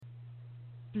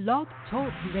Blog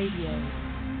Talk Radio.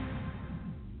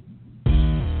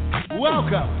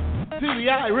 Welcome to the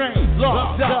R.E.I.G.N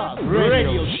Blog Talk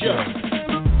Radio Show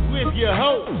with your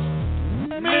host,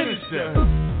 Minister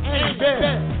Annie Bell.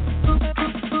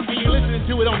 And you're listening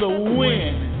to it on the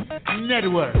WIN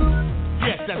Network.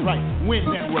 Yes, that's right,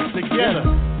 WIN Network. Together,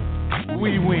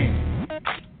 we win.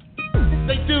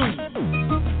 Stay tuned.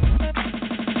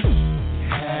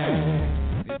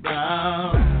 Hand it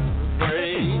down,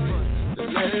 afraid to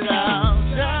let it out.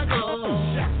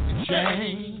 Shackles, the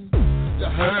chain, the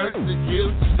hurt, the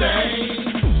guilt, the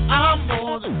stain. I'm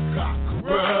more than a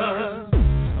conqueror.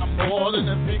 I'm more than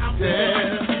a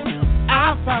victim.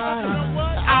 I fight,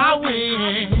 I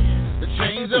win. The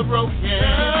chains are broken.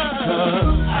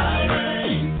 'Cause I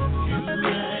reign, you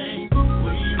reign,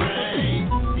 we reign,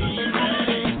 he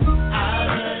reigns. I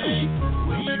reign,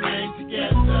 we reign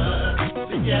together,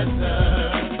 together.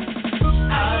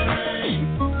 I reign,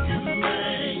 you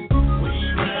reign, we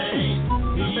reign,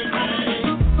 he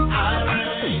reigns. I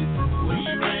reign, we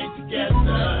reign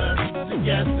together,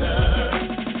 together.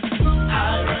 I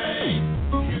reign,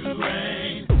 you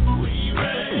reign, we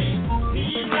reign, he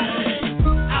reigns.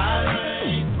 I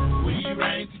reign, we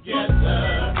reign together,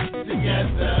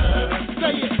 together.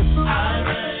 Say it. I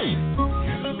reign,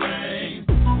 you reign,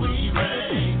 we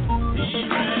reign, he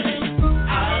reigns.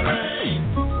 I reign,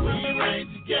 we reign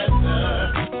together,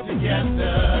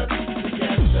 together,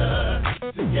 together,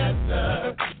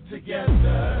 together,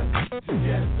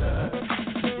 together,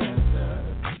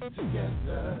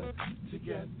 together,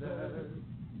 together.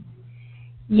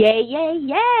 Yay, yay,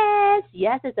 yes.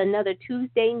 Yes, it's another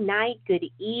Tuesday night. Good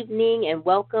evening and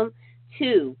welcome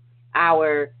to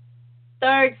our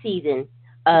third season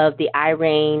of the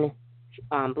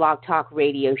R.E.I.G.N Blog Talk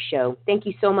Radio Show. Thank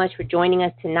you so much for joining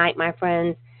us tonight, my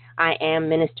friends. I am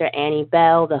Minister Annie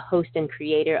Bell, the host and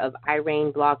creator of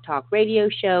R.E.I.G.N Blog Talk Radio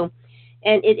Show,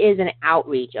 and it is an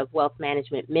outreach of Wealth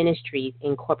Management Ministries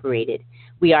Incorporated.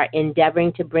 We are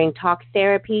endeavoring to bring talk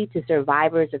therapy to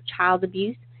survivors of child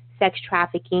abuse, sex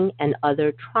trafficking, and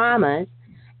other traumas,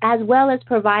 as well as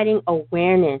providing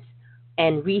awareness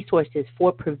and resources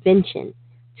for prevention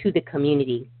to the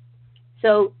community.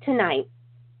 So tonight,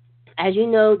 as you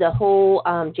know, the whole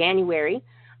January,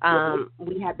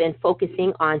 we have been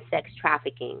focusing on sex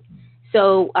trafficking.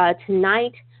 So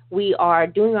tonight, we are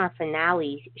doing our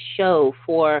finale show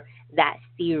for that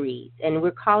series, and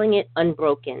we're calling it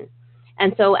UNbroken.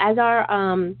 And so as our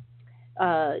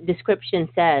description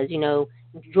says, you know,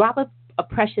 drop a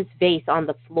precious vase on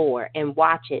the floor and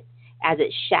watch it as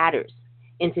it shatters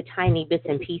into tiny bits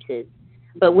and pieces.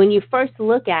 But when you first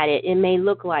look at it, it may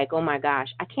look like, oh my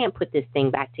gosh, I can't put this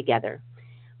thing back together.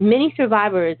 Many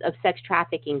survivors of sex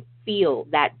trafficking feel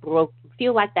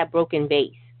like that broken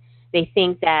vase. They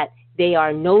think that they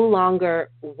are no longer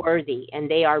worthy and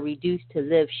they are reduced to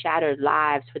live shattered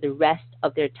lives for the rest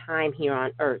of their time here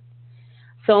on earth.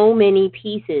 So many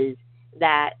pieces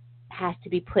that has to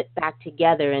be put back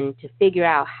together and to figure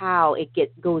out how it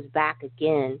goes back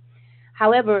again.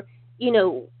 However, you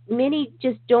know, many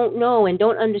just don't know and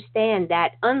don't understand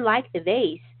that unlike the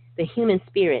vase, the human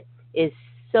spirit is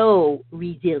so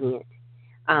resilient,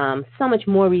 so much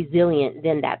more resilient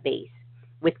than that vase.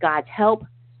 With God's help,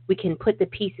 we can put the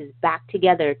pieces back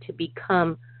together to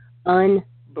become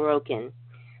unbroken.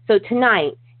 So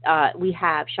tonight, we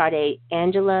have Sade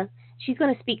De'Angela. She's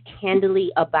going to speak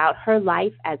candidly about her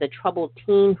life as a troubled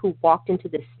teen who walked into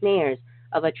the snares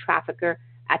of a trafficker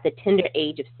at the tender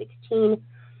age of 16.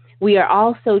 We are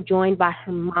also joined by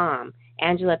her mom,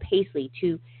 Angela Pacley,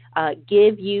 to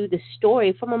give you the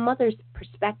story from a mother's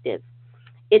perspective.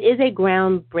 It is a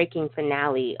groundbreaking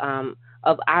finale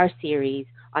of our series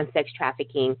on sex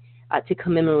trafficking to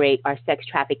commemorate our Sex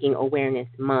Trafficking Awareness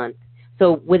Month.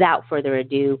 So without further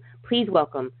ado, please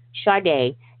welcome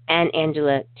Sade and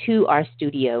Angela to our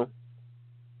studio.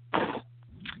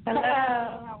 Hello,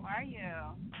 how are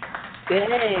you? Good,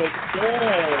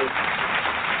 good.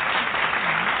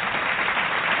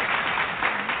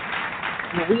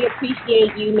 Well, we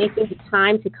appreciate you making the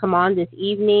time to come on this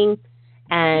evening,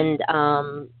 and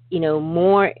you know,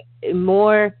 more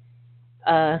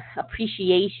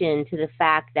appreciation to the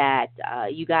fact that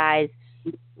you guys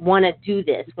want to do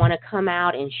this, want to come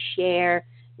out and share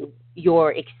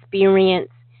your experience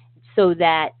so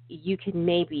that you can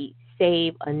maybe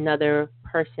save another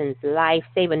person's life,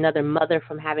 save another mother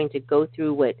from having to go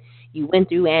through what you went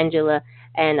through, Angela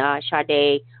and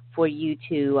Sade, for you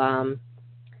to,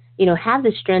 you know, have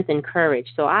the strength and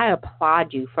courage. So I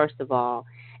applaud you, first of all,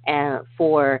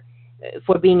 for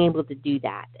being able to do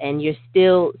that. And you're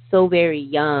still so very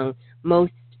young.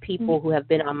 Most people who have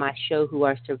been on my show who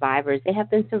are survivors, they have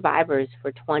been survivors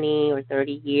for 20 or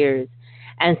 30 years.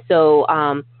 And so,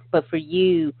 but for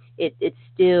you, it's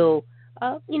still,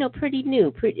 pretty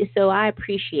new. So I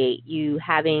appreciate you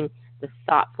having the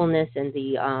thoughtfulness and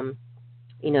the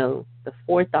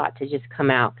forethought to just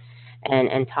come out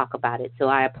and talk about it. So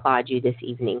I applaud you this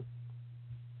evening.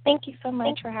 Thank you so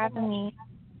much for having me.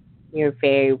 You're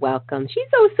very welcome. She's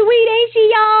so sweet, ain't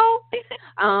she,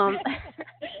 y'all?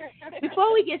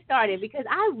 Before we get started, because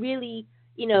I really,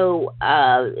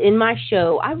 in my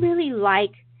show, I really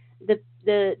like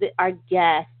our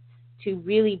guests to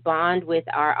really bond with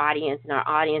our audience and our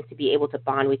audience to be able to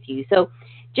bond with you. So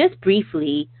just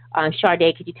briefly,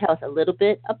 Sade, could you tell us a little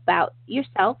bit about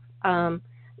yourself?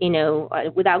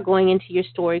 Without going into your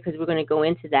story, because we're going to go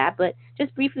into that, but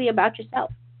just briefly about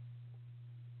yourself.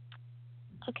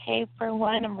 Okay, for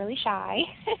one, I'm really shy.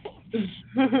 It's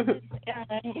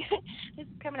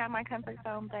coming out of my comfort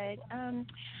zone, but I'm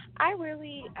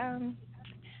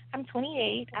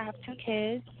 28. I have 2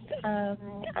 kids.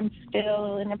 I'm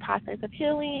still in the process of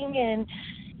healing, and,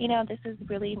 this is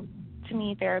really, to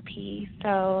me, therapy. So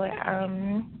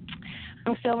I'm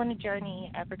still on the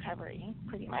journey of recovery,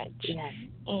 pretty much. Yes.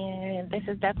 And this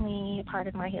is definitely a part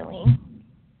of my healing.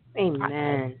 Amen.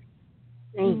 Process.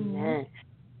 Amen.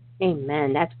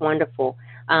 Amen. That's wonderful.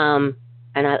 And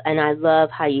I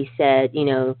love how you said,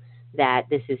 that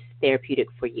this is therapeutic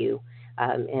for you.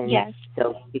 And yes.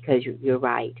 So because you're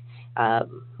right.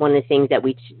 One of the things that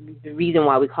the reason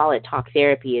why we call it talk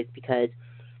therapy is because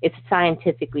it's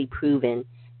scientifically proven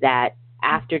that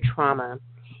after trauma,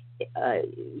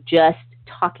 just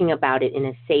talking about it in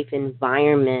a safe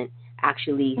environment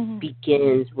actually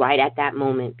begins right at that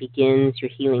moment, begins your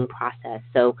healing process.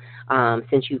 So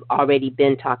since you've already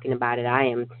been talking about it, I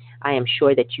am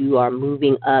sure that you are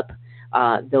moving up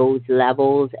those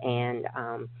levels and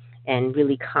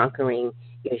really conquering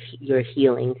your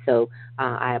healing. So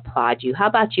I applaud you. How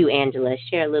about you, Angela?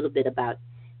 Share a little bit about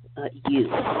you.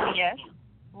 Yes.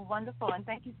 Well, wonderful, and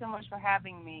thank you so much for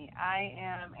having me. I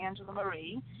am Angela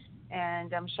Marie,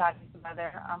 and I'm Sade's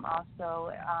mother. I'm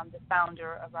also the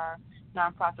founder of our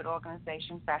nonprofit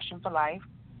organization, Fashion for Life,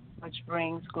 which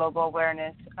brings global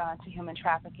awareness to human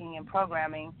trafficking and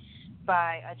programming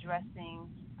by addressing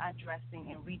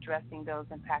and redressing those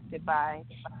impacted by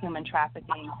human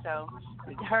trafficking. So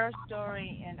her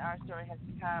story and our story has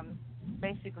become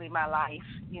basically my life,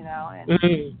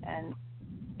 and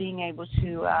being able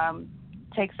to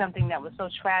take something that was so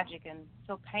tragic and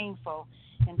so painful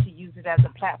and to use it as a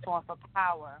platform for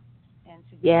power and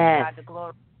to give God the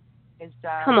glory.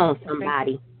 Come on,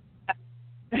 somebody.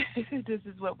 This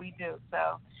is what we do.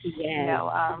 So, yes.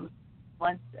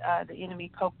 Once the enemy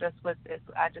poked us with this,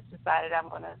 I just decided I'm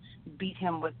going to beat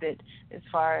him with it as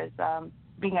far as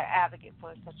being an advocate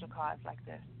for such a cause like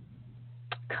this.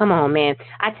 Come on, man.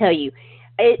 I tell you,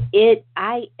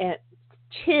 I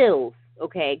chills,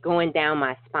 going down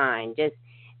my spine just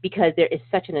because there is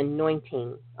such an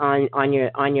anointing on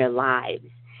your lives.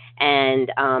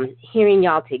 And hearing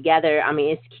y'all together,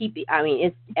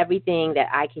 it's everything that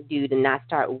I could do to not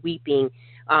start weeping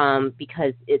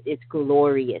because it's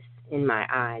glorious in my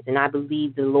eyes. And I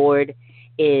believe the Lord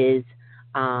is,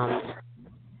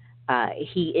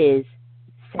 He is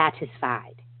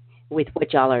satisfied with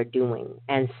what y'all are doing.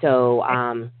 And so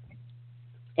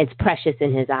it's precious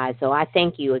in His eyes. So I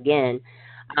thank you again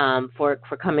for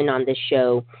coming on this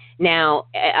show. Now,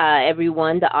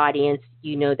 everyone, the audience,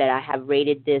 you know that I have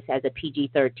rated this as a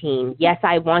PG-13. Yes,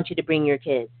 I want you to bring your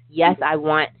kids. Yes, I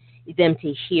want them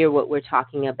to hear what we're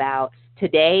talking about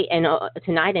today and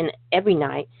tonight and every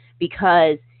night,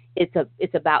 because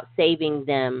it's about saving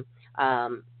them.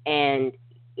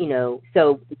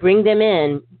 So bring them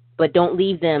in, but don't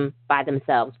leave them by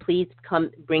themselves. Please come,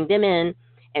 bring them in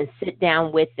and sit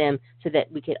down with them so that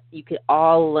you could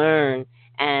all learn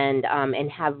and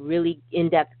have really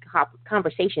in-depth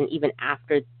conversation even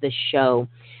after the show.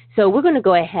 So we're going to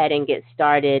go ahead and get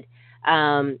started.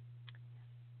 And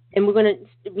we're going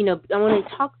to, I want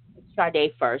to talk to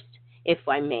Sade first, if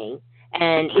I may.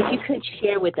 And if you could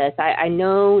share with us, I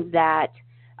know that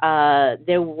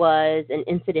there was an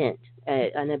incident,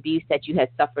 an abuse that you had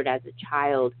suffered as a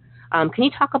child. Can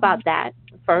you talk about that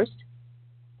first?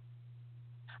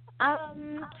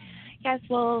 Yes,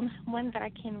 well, one that I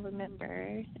can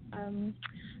remember, I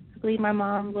believe my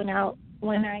mom went out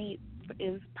one night.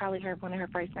 It was probably one of her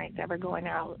first nights ever going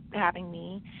out having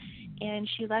me, and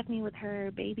she left me with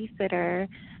her babysitter,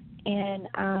 and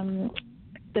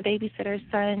the babysitter's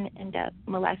son ended up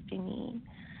molesting me.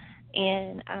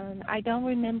 And I don't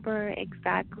remember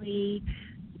exactly,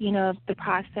 the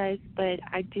process, but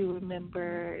I do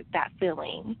remember that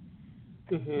feeling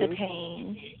the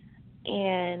pain.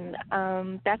 And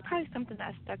that's probably something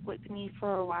that stuck with me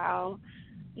for a while,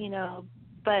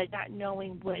 but not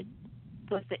knowing what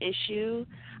was the issue,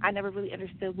 I never really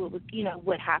understood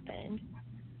what happened.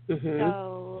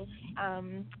 So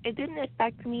it didn't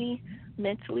affect me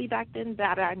mentally back then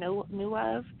that I knew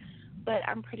of, but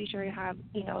I'm pretty sure it had,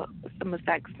 some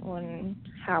effects on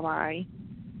how I,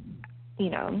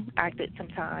 acted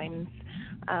sometimes,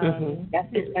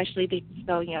 especially being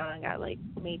so young, at like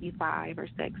maybe 5 or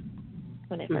 6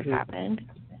 when it first happened.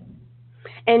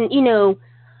 And,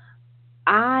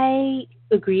 I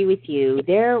agree with you.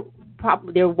 There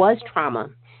was trauma.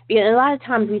 Because a lot of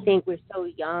times we think we're so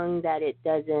young that it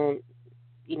doesn't,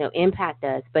 impact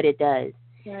us, but it does.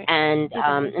 Right. And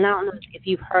and I don't know if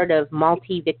you've heard of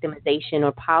multi-victimization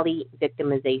or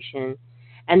poly-victimization,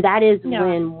 and that is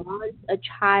when once a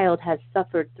child has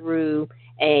suffered through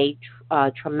a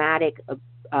traumatic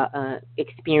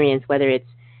experience, whether it's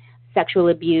sexual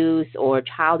abuse or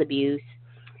child abuse,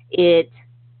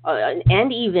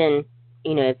 and even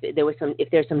if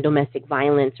there's some domestic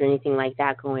violence or anything like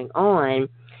that going on,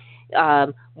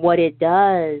 what it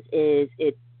does is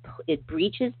it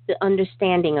breaches the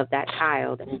understanding of that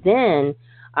child, and then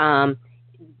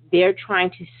they're trying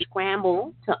to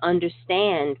scramble to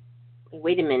understand.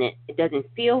 Wait a minute, it doesn't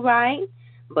feel right,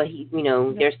 but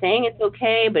they're saying it's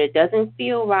okay, but it doesn't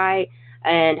feel right,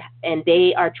 and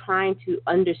they are trying to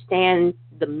understand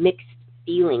the mixed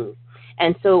feelings,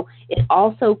 and so it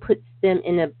also puts them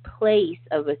in a place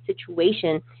of a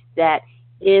situation that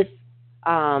if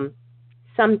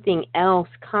something else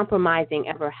compromising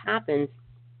ever happens,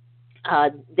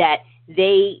 that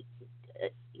they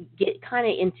get kind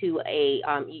of into a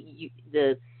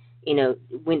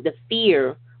when the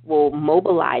fear will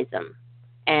mobilize them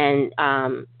and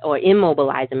or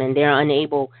immobilize them, and they're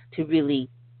unable to really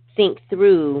think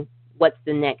through what's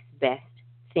the next best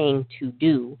thing to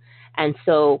do. And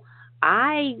so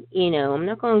I'm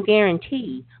not going to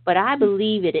guarantee, but I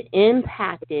believe it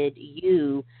impacted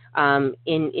you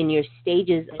in your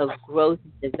stages of growth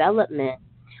and development,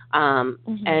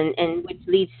 and which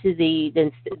leads to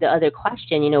the other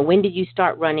question. When did you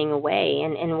start running away,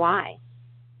 and why?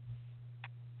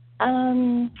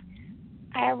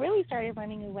 I really started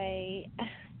running away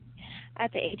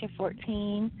at the age of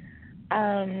 14.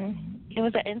 It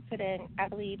was an incident. I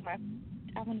believe I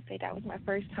want to say that was my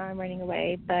first time running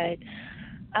away, but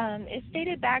it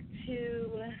dated back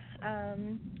to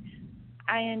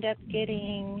I ended up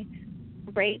getting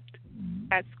raped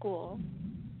at school,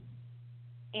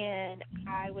 and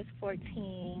I was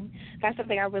 14. That's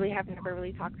something I really have never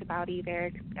really talked about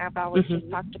either. I've always just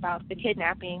talked about the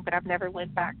kidnapping, but I've never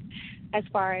went back as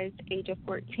far as age of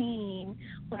 14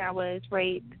 when I was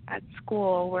raped at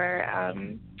school, where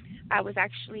I was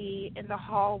actually in the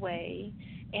hallway.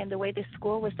 And the way the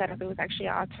school was set up, it was actually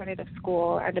an alternative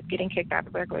school. I ended up getting kicked out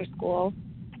of regular school.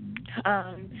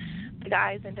 The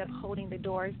guys ended up holding the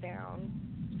doors down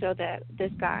so that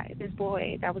this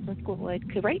boy that was in school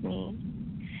could rape me.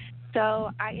 So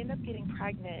I ended up getting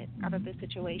pregnant out of this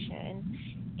situation.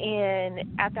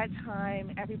 And at that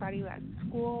time, everybody at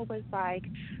school was like,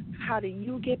 how do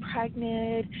you get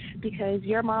pregnant? Because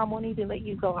your mom won't even let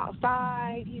you go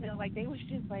outside. They was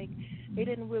just like, they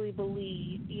didn't really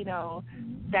believe,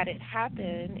 that it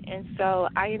happened. And so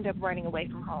I ended up running away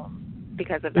from home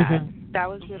because of that. That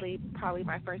was really probably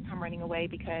my first time running away,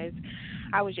 because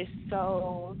I was just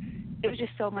it was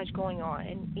just so much going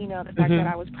on. The fact that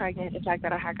I was pregnant, the fact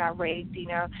that I had got raped,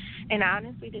 and I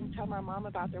honestly didn't tell my mom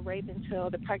about the rape until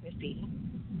the pregnancy.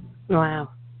 Wow.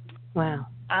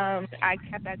 I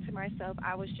kept that to myself.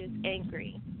 I was just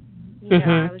angry.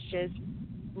 I was just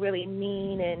really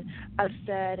mean and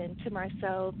upset and to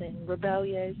myself and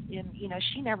rebellious, and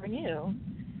she never knew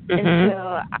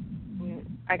until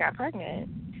I got pregnant,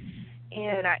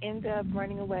 and I ended up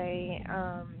running away,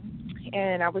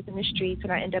 and I was in the streets,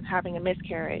 and I ended up having a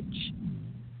miscarriage.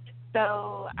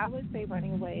 So I would say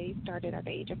running away started at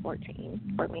the age of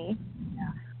 14 for me.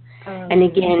 And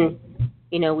again,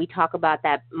 we talk about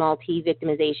that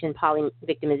multi-victimization,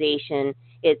 poly-victimization.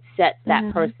 It sets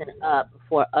that person up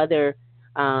for other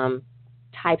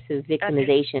types of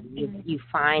victimization. You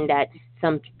find that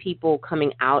some people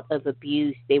coming out of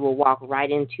abuse, they will walk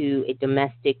right into a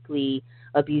domestically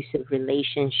abusive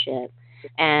relationship.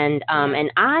 And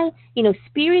I,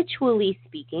 spiritually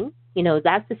speaking,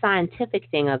 that's the scientific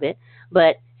thing of it,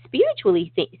 but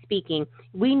spiritually speaking,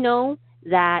 we know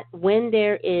that when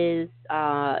there is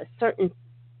certain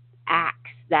acts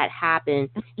that happen,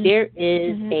 there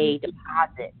is a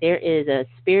deposit. There is a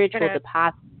spiritual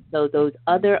deposit. So those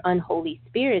other unholy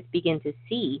spirits begin to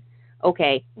see,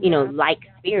 okay, like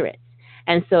spirits.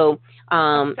 And so,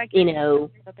 like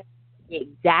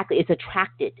exactly, it's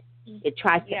attracted. It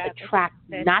tries to attract,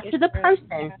 not to the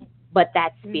person, but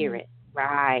that spirit.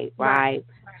 Right.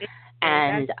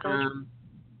 And,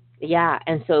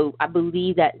 and so I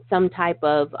believe that some type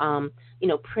of,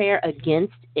 prayer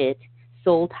against it,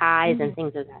 soul ties and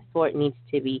things of that sort needs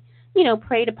to be,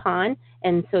 prayed upon,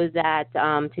 and so that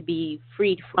to be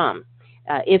freed from,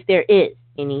 if there is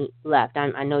any left.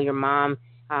 I know your mom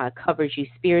covers you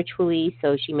spiritually,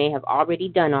 so she may have already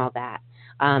done all that.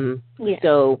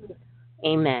 So,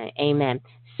 amen.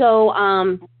 So,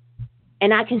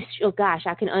 and I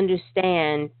can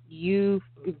understand you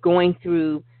going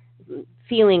through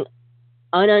feeling,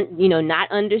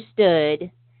 not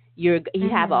understood. You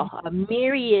have a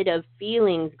myriad of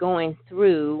feelings going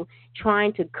through,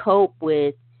 trying to cope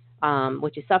with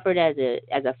what you suffered as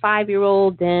a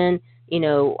 5-year-old. Then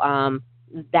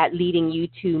that leading you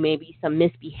to maybe some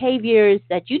misbehaviors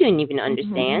that you didn't even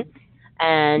understand,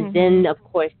 and then of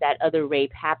course that other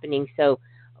rape happening. So,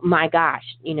 my gosh,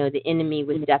 the enemy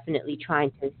was definitely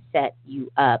trying to set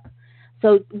you up.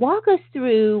 So walk us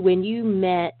through when you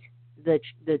met the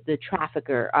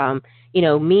trafficker.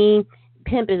 Me,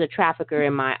 pimp is a trafficker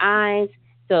in my eyes.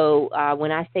 So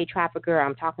when I say trafficker,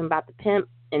 I'm talking about the pimp,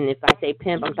 and if I say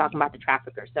pimp, I'm talking about the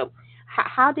trafficker. So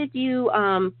how did you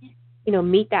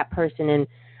meet that person, and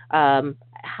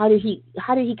how did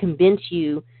he convince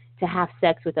you to have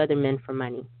sex with other men for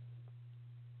money?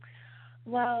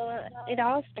 Well, it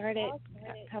all started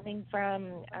coming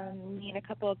from me and a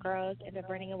couple of girls ended up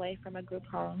running away from a group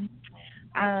home.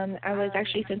 I was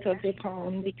actually sent to a group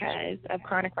home because of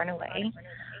chronic runaway.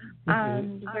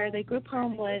 Where the group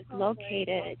home was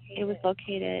located, it was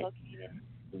located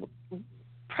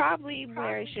probably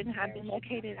where it shouldn't have been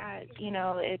located at.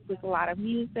 It was a lot of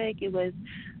music, it was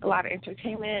a lot of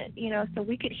entertainment, so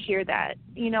we could hear that.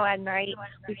 At night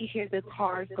we could hear the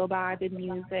cars go by, the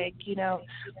music,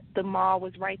 the mall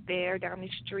was right there down the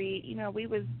street, we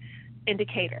was in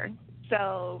Decatur.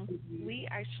 So we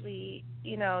actually,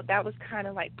 that was kind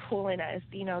of like pulling us,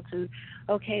 to,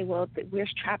 okay, well, we're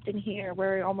trapped in here,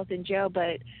 we're almost in jail,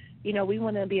 but, we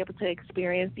want to be able to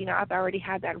experience, I've already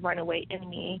had that runaway in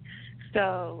me.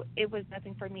 So it was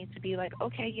nothing for me to be like,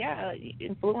 okay, yeah,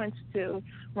 influenced to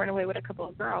run away with a couple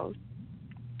of girls.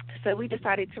 So we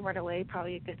decided to run away,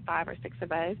 probably a good 5 or 6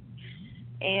 of us.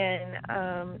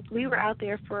 And we were out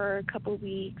there for a couple of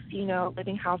weeks,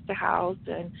 living house to house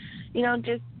and,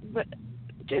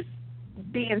 just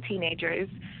being teenagers,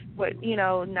 but,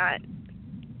 not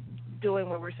doing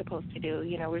what we're supposed to do.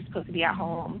 We're supposed to be at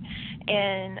home.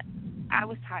 And I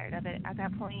was tired of it. At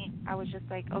that point, I was just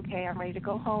like, okay, I'm ready to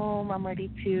go home. I'm ready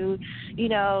to,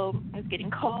 it's getting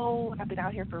cold. I've been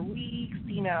out here for weeks.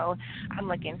 I'm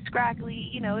looking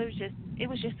scraggly. It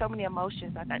was just so many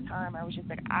emotions at that time. I was just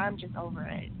like, I'm just over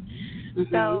it.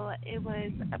 So it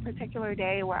was a particular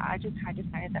day where I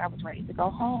decided that I was ready to go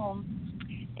home.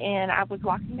 And I was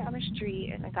walking down the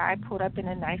street, and a guy pulled up in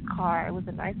a nice car. It was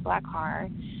a nice black car.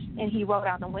 And he rolled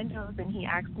down the windows, and he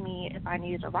asked me if I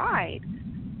needed a ride.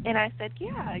 And I said,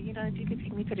 yeah, if you could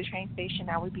take me to the train station,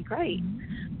 that would be great.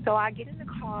 So I get in the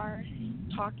car,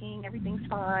 talking, everything's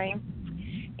fine.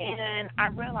 And I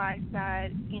realized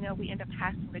that, we end up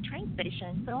passing the train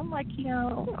station. So I'm like,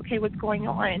 okay, what's going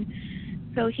on?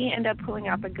 So he ended up pulling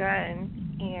out the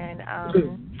gun, and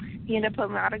he ended up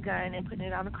pulling out a gun and putting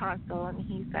it on the console. And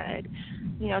he said,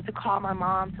 to call my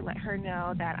mom to let her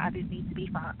know that I didn't need to be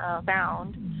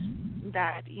found,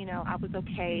 that, I was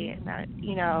okay, and that,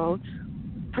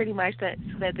 pretty much that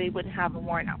so that they wouldn't have a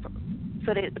warrant out for me,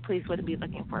 so that the police wouldn't be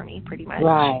looking for me, pretty much.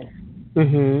 Right.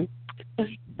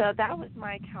 So that was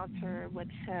my encounter with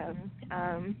him.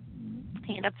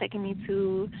 He ended up taking me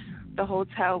to the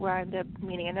hotel where I ended up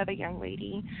meeting another young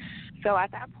lady. So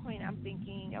at that point, I'm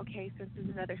thinking, okay, since there's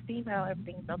another female,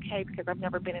 everything's okay, because I've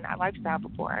never been in that lifestyle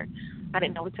before. I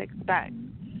didn't know what to expect.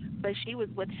 But she was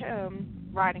with him,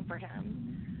 riding for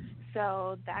him.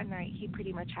 So that night, he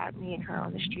pretty much had me and her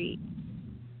on the street.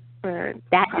 For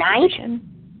that night?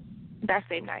 That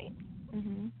same night.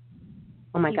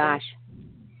 Oh my gosh.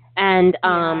 And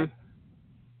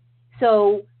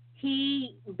so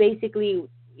he basically,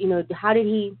 how did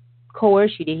he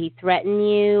coerce you? Did he threaten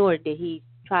you, or did he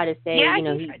try to say,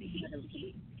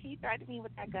 he threatened me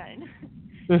with that gun.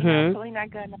 Pulling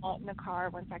that gun out in the car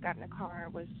once I got in the car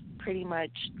was pretty much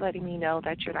letting me know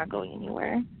that you're not going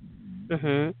anywhere. So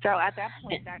at that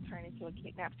point, that turned into a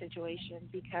kidnap situation,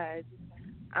 because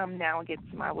I'm now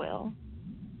against my will.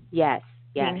 Yes.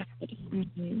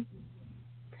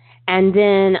 And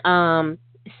then,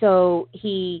 so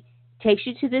he takes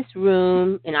you to this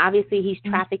room, and obviously he's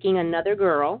trafficking another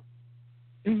girl.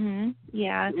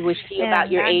 Yeah. Was she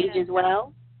about your age as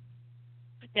well?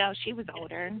 No, she was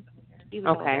older. She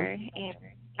was Okay. older, and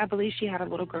I believe she had a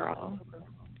little girl.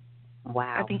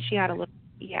 Wow. I think she had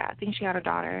I think she had a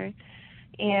daughter,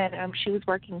 and she was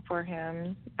working for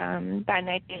him. That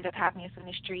night they ended up having us in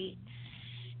the street,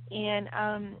 and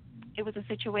it was a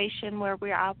situation where we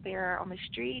were out there on the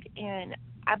street, and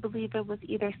I believe it was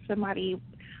either somebody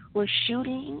was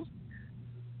shooting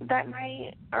that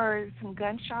night or some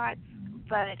gunshots,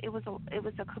 but it was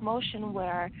a commotion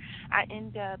where I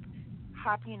ended up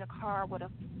hopping in a car with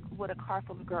a car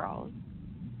full of girls.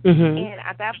 And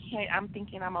at that point, I'm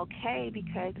thinking I'm okay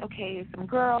because, there's some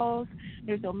girls,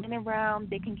 there's no men around,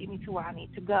 they can get me to where I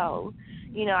need to go.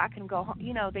 I can go home,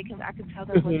 I can tell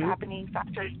them what's happening. So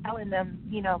I started telling them,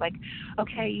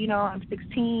 I'm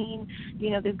 16,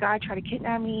 this guy tried to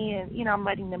kidnap me, and, I'm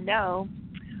letting them know.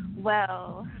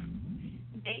 Well,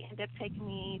 they ended up taking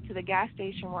me to the gas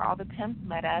station where all the pimps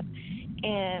met up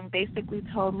and basically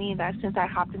told me that since I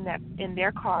hopped in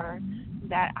their car,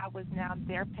 that I was now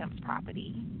their pimp's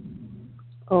property.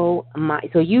 Oh my!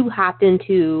 So you hopped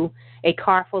into a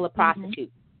car full of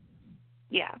prostitutes?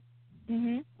 Yeah.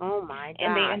 Oh my gosh!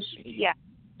 And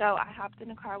so I hopped in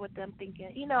the car with them,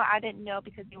 thinking, I didn't know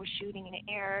because they were shooting in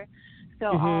the air.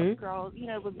 So all the girls,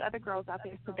 it was other girls out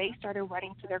there, so they started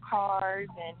running to their cars,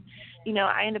 and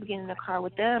I ended up getting in the car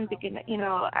with them, thinking,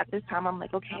 at this time I'm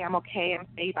like, okay, I'm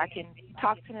safe, I can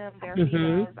talk to them. They're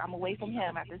females, I'm away from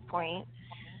him at this point.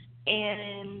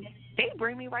 And they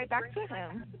bring me right back to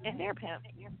him and their pimp.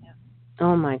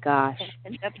 Oh my gosh!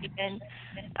 And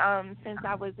since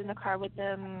I was in the car with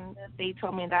them, they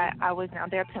told me that I was now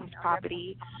their pimp's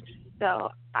property. So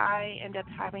I ended up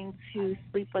having to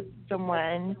sleep with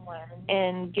someone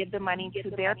and give the money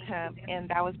to their pimp, and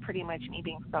that was pretty much me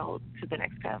being sold to the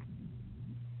next pimp.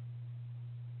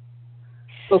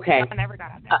 Okay. So I never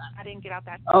got out that. I didn't get out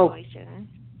that situation.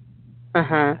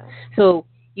 So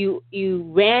you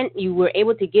were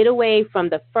able to get away from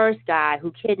the first guy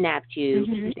who kidnapped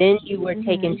you. Then you were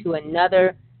taken to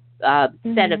another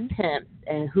set of pimps,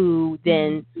 and who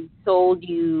then sold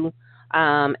you,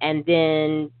 and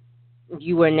then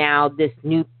you are now this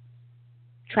new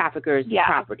trafficker's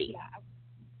property.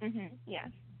 Yes.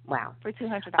 Wow. For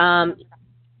 $200.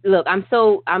 Look, I'm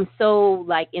so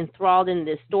like enthralled in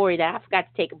this story that I forgot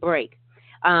to take a break.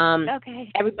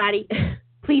 Okay. Everybody,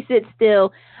 please sit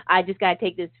still. I just got to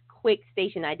take this quick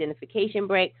station identification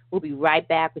break. We'll be right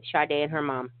back with Sade and her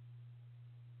mom.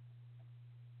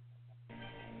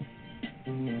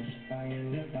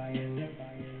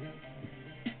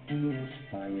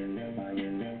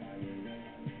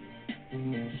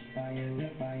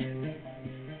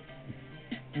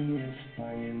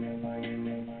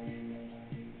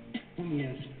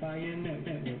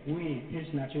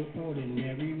 It's not your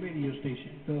ordinary radio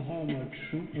station, the home of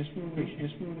true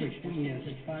inspiration. We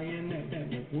inspire network.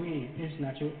 It's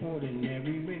not your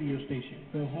ordinary radio station,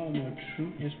 the home of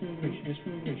true inspiration.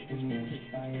 We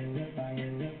inspire network.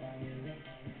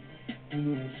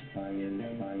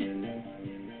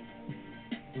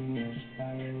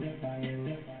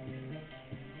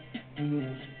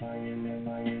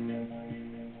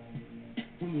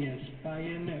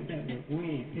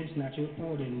 It's not your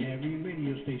ordinary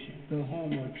radio station, the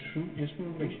home of true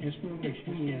inspiration.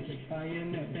 We inspire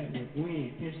network.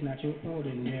 It's not your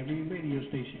ordinary radio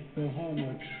station, the home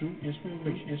of true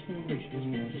inspiration.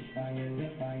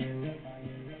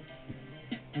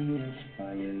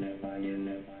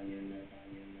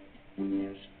 We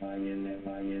inspire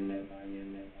network.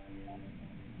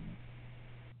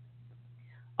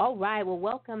 All right, well,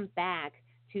 welcome back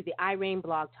to the R.E.I.G.N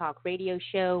Blog Talk Radio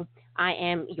Show. I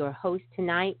am your host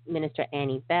tonight, Minister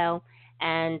Annie Bell,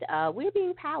 and we're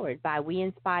being powered by We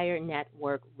Inspire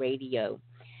Network Radio.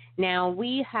 Now,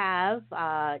 we have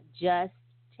just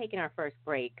taken our first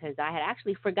break because I had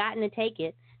actually forgotten to take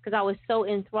it because I was so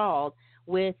enthralled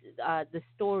with the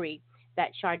story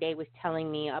that Sade was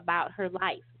telling me about her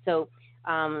life. So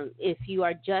if you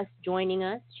are just joining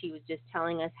us, she was just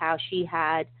telling us how she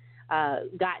had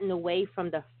gotten away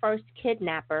from the first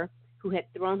kidnapper who had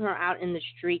thrown her out in the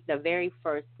street the very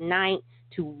first night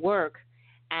to work.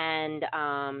 And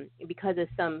because of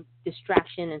some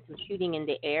distraction and some shooting in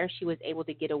the air, she was able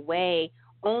to get away,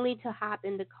 only to hop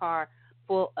in the car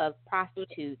full of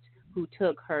prostitutes who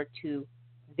took her to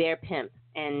their pimp.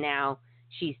 And now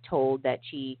she's told that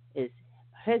she is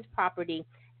his property,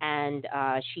 and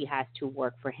she has to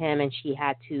work for him, and she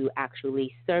had to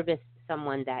actually service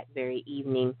someone that very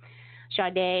evening.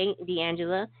 Sade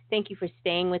De'Angela, thank you for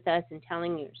staying with us and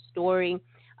telling your story.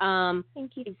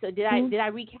 Thank you. So did I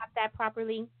recap that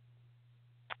properly?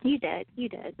 You did.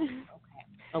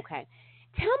 Okay.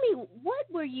 Tell me, what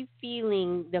were you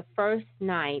feeling the first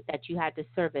night that you had to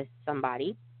service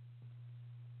somebody?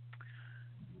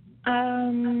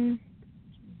 I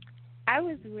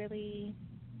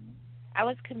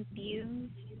was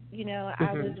confused.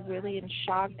 I was really in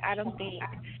shock. I don't think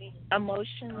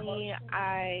emotionally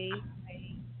I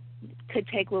could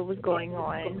take what was going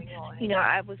on.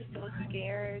 I was so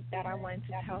scared that I wanted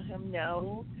to tell him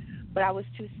no, but I was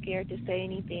too scared to say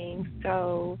anything,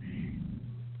 so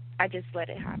I just let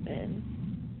it happen.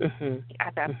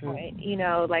 At that point.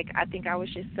 I think I was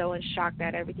just so in shock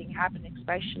that everything happened,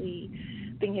 especially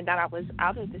thinking that I was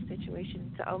out of the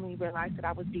situation to only realize that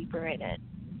I was deeper in it.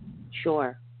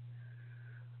 Sure.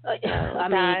 I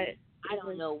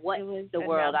don't know what the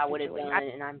world I would have done,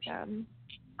 and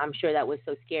I'm sure that was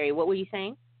so scary. What were you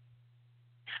saying?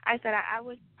 I said I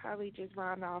would probably just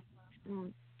run off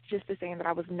just to saying that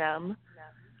I was numb,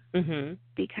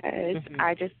 because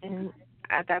I just didn't.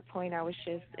 At that point, I was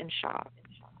just in shock.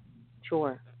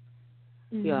 Sure.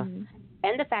 Yeah.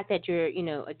 And the fact that you're,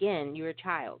 again, you're a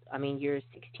child. I mean, you're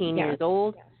 16 years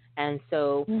old, and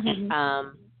so,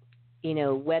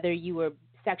 whether you were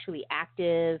sexually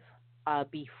active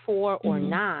before or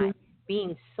not,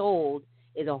 being sold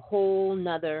is a whole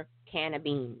nother can of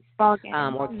beans, or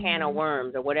can of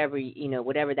worms, or whatever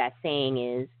whatever that saying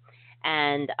is.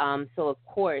 And so, of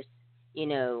course,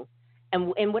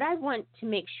 and what I want to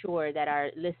make sure that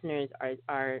our listeners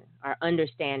are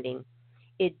understanding,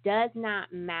 it does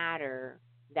not matter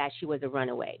that she was a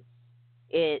runaway.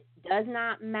 It does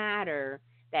not matter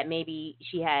that maybe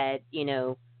she had,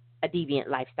 a deviant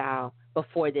lifestyle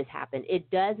before this happened. It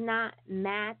does not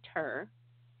matter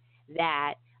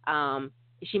that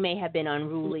she may have been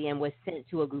unruly and was sent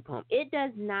to a group home. It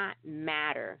does not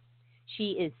matter.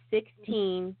 She is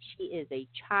 16. She is a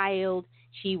child.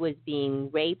 She was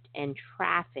being raped and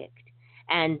trafficked,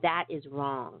 and that is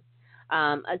wrong.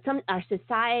 Our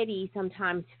society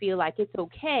sometimes feel like it's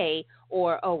okay,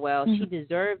 or, oh, well, she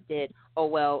deserved it, or,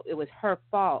 well, it was her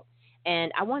fault.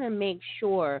 And I want to make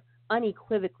sure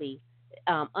unequivocally,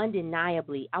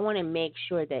 undeniably, I want to make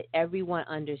sure that everyone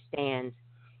understands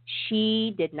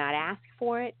she did not ask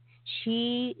for it.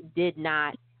 She did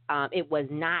not, it was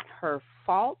not her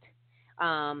fault.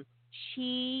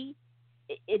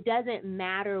 It doesn't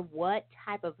matter what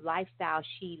type of lifestyle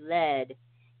she led.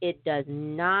 It does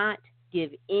not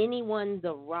give anyone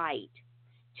the right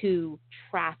to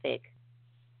traffic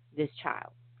this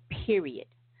child, period.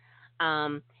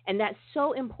 And that's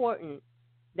so important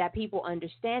that people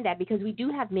understand that, because we do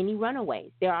have many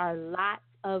runaways. There are lots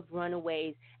of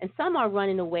runaways, and some are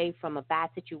running away from a bad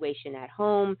situation at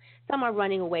home. Some are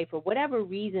running away for whatever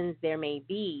reasons there may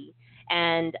be.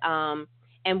 And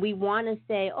we want to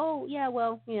say, oh, yeah,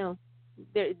 well,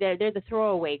 they're the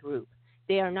throwaway group.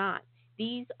 They are not.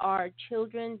 These are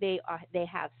children. They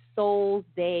have souls.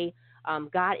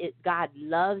 God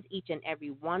loves each and every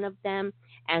one of them,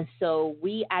 and so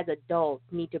we as adults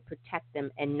need to protect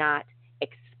them and not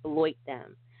exploit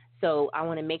them. So I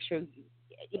want to make sure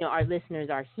our listeners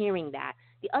are hearing that.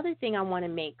 The other thing I want to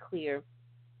make clear: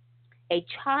 a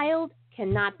child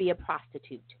cannot be a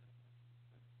prostitute.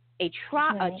 A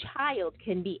child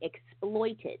can be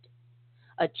exploited.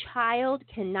 A child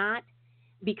cannot,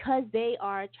 because they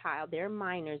are a child, they're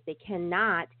minors, they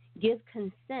cannot give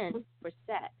consent for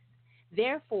sex.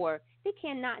 Therefore, they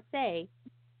cannot say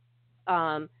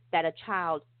that a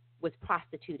child was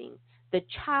prostituting. The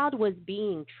child was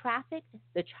being trafficked.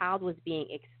 The child was being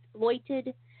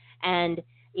exploited. And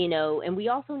we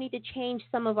also need to change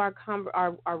some of our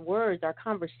words, our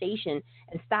conversation,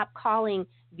 and stop calling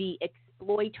the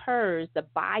exploiters, the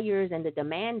buyers, and the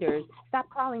demanders, stop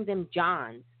calling them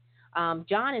Johns.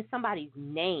 John is somebody's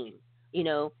name.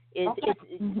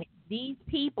 These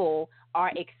people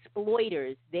are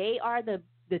exploiters. They are the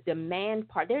demand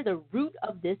part. They're the root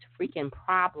of this freaking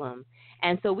problem.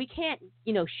 And so we can't,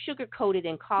 sugarcoat it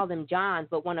and call them Johns,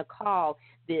 but want to call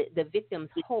the victims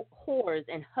whores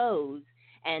and hoes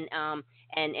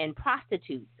and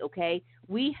prostitutes. Okay,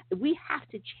 we have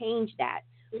to change that.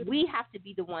 We have to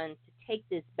be the ones to take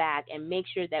this back and make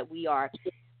sure that we are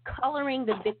coloring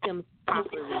the victims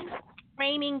properly,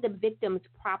 framing the victims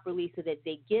properly, so that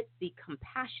they get the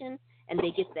compassion and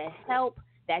they get the help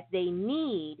that they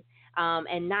need,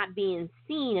 and not being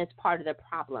seen as part of the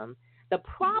problem. The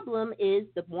problem is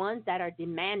the ones that are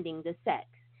demanding the sex.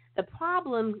 The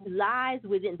problem lies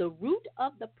within, the root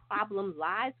of the problem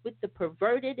lies with the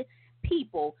perverted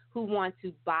people who want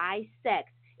to buy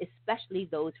sex, especially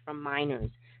those from minors.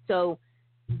 So,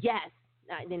 yes,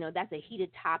 that's a heated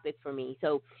topic for me.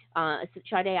 So,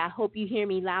 Sade, I hope you hear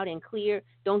me loud and clear.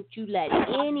 Don't you let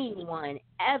anyone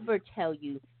ever tell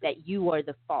you that you are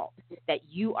the fault, that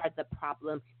you are the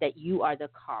problem, that you are the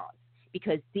cause.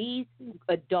 Because these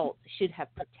adults should have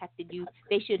protected you.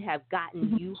 They should have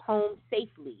gotten you home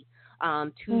safely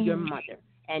to your mother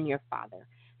and your father.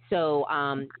 So,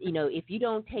 if you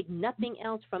don't take nothing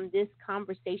else from this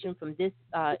conversation, from this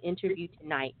interview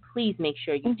tonight, please make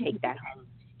sure you take that home.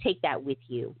 Take that with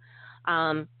you.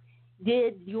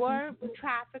 Did your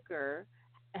trafficker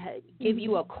give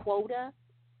you a quota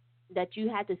that you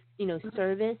had to,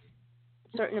 service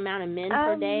a certain amount of men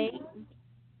per day?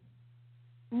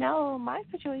 No, my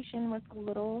situation was a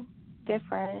little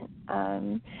different.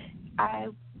 I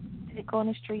did go on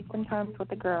the street sometimes with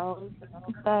the girls,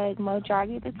 but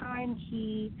majority of the time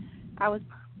I was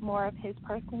more of his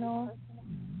personal.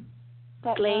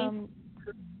 But, slave?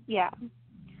 Yeah.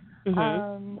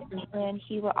 And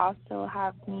he would also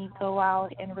have me go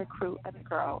out and recruit other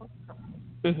girls.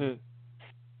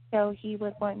 So he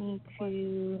would want me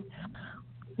to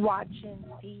watch and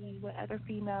see what other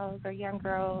females or young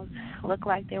girls look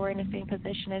like they were in the same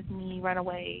position as me,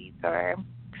 runaways, or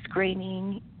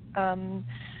screening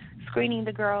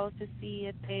the girls to see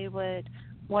if they would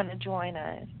want to join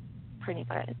us, pretty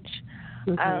much.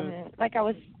 Like I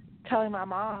was telling my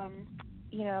mom,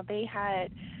 they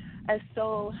had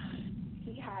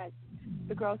he had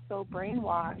the girls so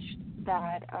brainwashed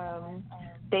that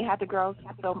they had the girls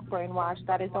so brainwashed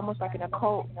that it's almost like an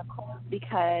occult,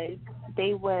 because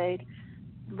they would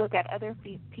look at other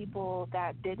people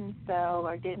that didn't sell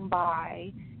or didn't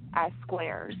buy as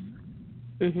squares.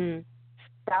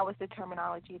 That was the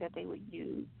terminology that they would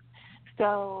use.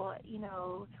 So,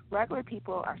 regular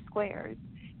people are squares.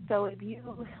 So if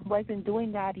you wasn't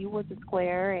doing that, you was a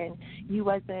square, and you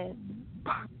wasn't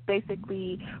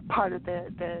basically part of the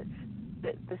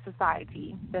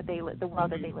society that the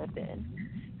world that they lived in.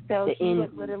 So he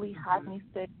would literally have me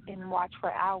sit and watch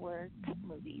for hours pimp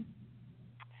movies.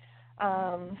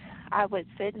 I would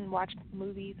sit and watch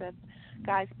movies of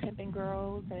guys pimping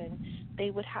girls, and they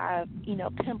would have,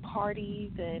 pimp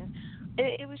parties, and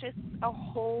it was just a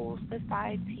whole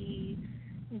society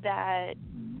that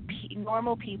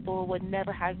normal people would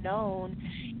never have known,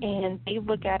 and they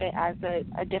look at it as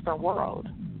a different world.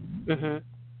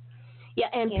 Yeah,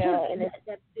 and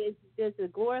there's a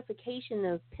glorification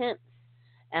of pimps.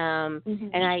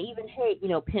 And I even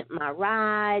heard, pimp my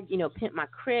ride, pimp my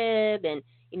crib, and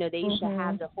they used to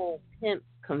have the whole pimp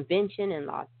convention in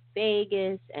Las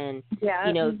Vegas, and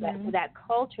that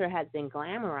culture has been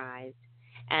glamorized,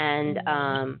 and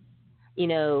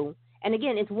and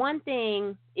again, it's one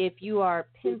thing if you are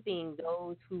pimping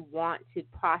those who want to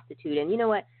prostitute, and you know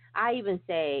what, I'm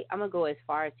gonna go as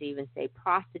far as to even say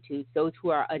prostitutes, those who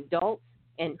are adults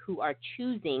and who are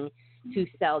choosing to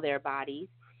sell their bodies,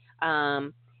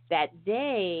 that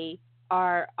they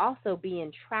are also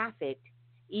being trafficked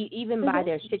even by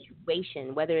their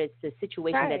situation, whether it's the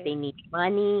situation that they need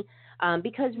money,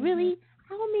 because really,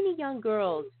 how many young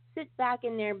girls sit back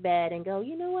in their bed and go,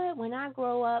 you know what, when I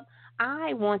grow up,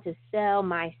 I want to sell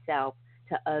myself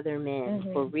to other men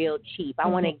for real cheap. I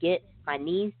want to get my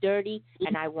knees dirty,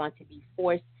 and I want to be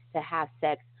forced to have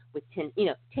sex with 10,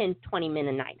 20 men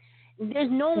a night. There's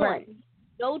no one,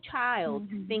 no child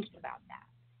thinks about that.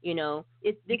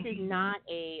 This is not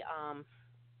a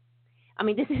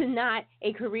this is not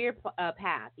a career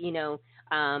path.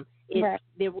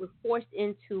 They were forced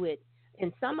into it,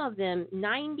 and some of them,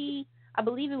 I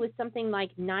believe it was something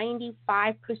like 95%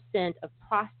 of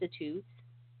prostitutes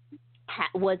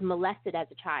was molested as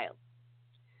a child.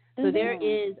 So there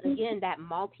is, again, that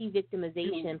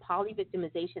multi-victimization,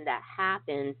 poly-victimization that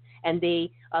happens, and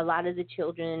a lot of the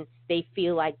children, they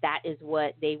feel like that is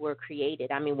what they were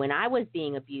created. I mean, when I was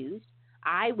being abused,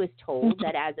 I was told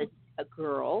that as a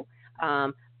girl,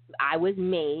 I was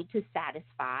made to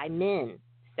satisfy men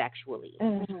sexually,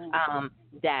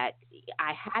 that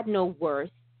I had no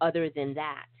worth other than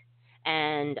that.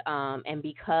 And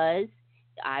because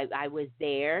I was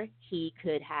there, he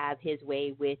could have his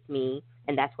way with me,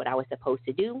 and that's what I was supposed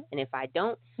to do. And if I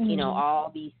don't,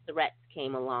 all these threats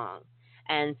came along.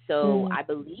 And so I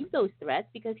believe those threats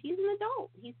because he's an adult.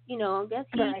 He's, I guess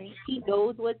he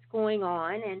knows what's going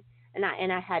on, and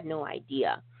I had no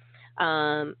idea.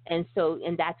 And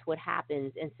that's what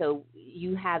happens. And so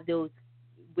you have those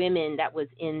women that was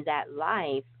in that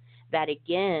life that,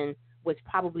 again, was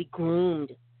probably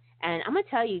groomed. And I'm going to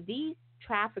tell you, these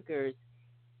traffickers,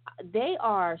 they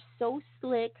are so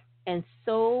slick and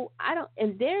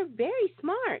and they're very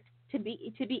smart to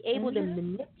be able to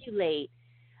manipulate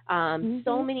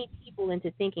so many people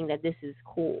into thinking that this is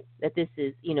cool, that this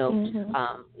is, we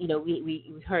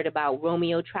heard about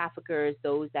Romeo traffickers,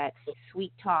 those that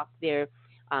sweet talk their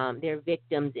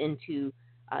victims into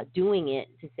doing it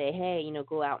to say, hey,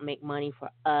 go out and make money for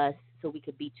us so we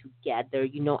could be together.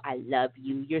 I love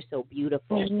you. You're so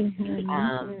beautiful. And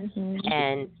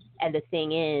the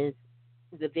thing is,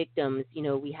 the victims,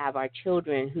 we have our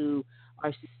children who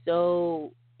are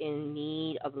so in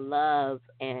need of love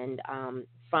and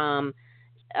from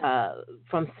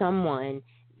someone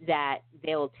that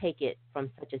they'll take it from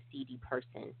such a seedy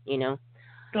person, Yeah.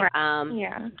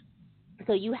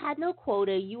 So you had no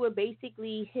quota. You were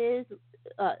basically his,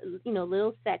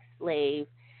 little sex slave.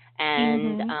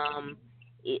 And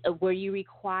were you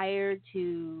required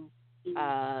to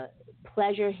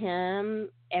pleasure him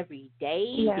every day?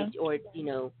 Yeah.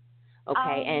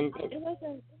 Okay. And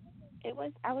it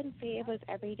was, I wouldn't say it was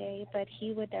every day, but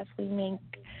he would definitely make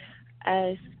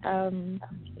us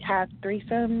have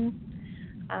threesomes.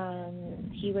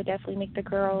 He would definitely make the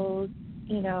girls,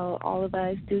 all of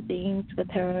us do things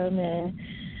with him, and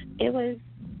it was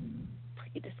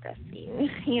pretty disgusting,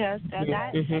 so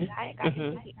that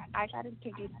I got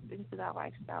introduced into that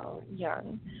lifestyle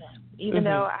young, even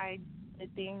though I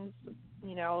did things,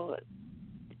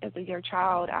 as a young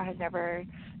child, I had never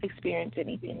experienced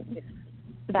anything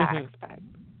to that aspect.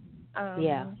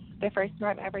 The first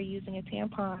time ever using a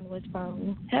tampon was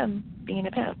from him being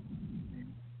a pimp.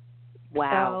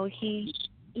 Wow. So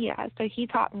he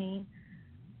taught me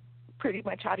pretty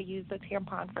much how to use the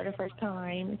tampon for the first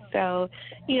time. So,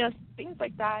 things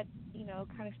like that,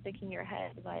 kind of stick in your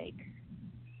head like,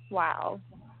 wow.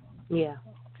 Yeah.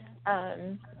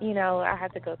 I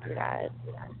had to go through that.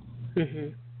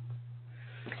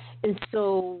 And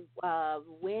so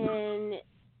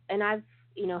and I've,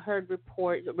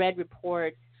 read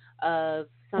reports of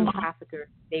some traffickers,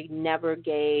 they never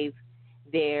gave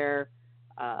their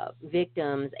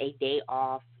victims a day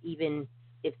off, even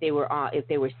if they were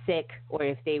sick or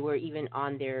if they were even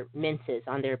on their menses,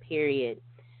 on their period.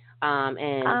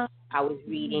 And I was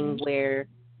reading where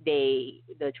the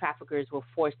traffickers will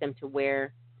force them to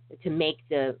make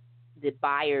the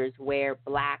buyers wear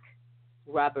black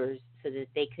rubbers so that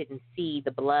they couldn't see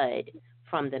the blood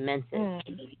from the menses.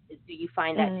 Do you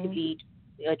find that to be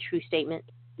a true statement?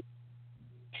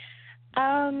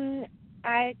 I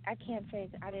can't say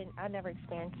I never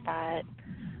experienced that.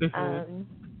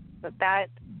 But that,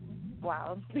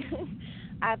 wow.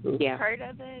 I've heard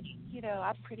of it.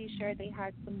 I'm pretty sure they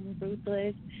had some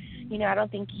ruthless. I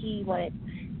don't think he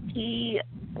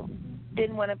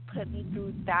didn't want to put me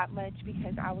through that much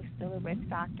because I was still a risk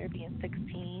factor being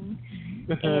 16.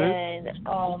 And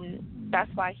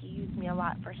that's why he used me a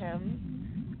lot for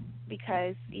him,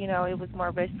 because, it was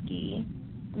more risky,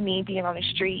 me being on the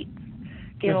streets,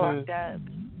 getting locked up,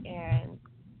 and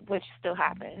which still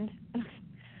happened.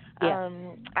 I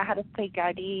had a fake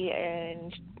ID,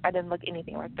 and I didn't look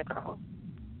anything like the girl.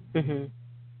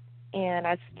 And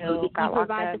I still got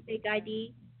locked up. Did he provide the fake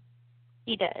ID?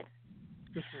 He did.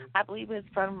 I believe it was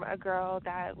from a girl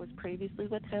that was previously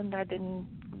with him that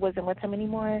wasn't with him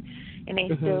anymore, and they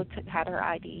still had her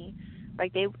ID.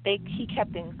 Like he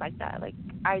kept things like that, like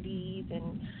IDs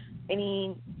and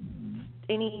any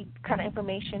kind of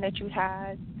information that you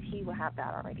had, he would have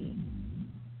that already.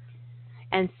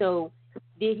 And so,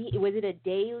 was it a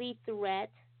daily threat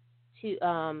to,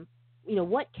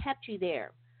 what kept you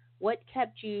there? What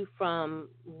kept you from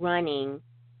running,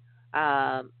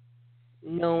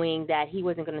 knowing that he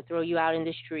wasn't going to throw you out in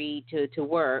the street to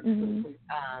work?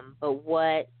 But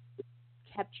what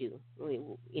kept you?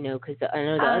 Because I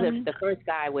know the first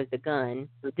guy was the gun.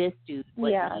 This dude, what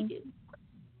did he do?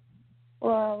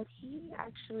 Well, he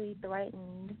actually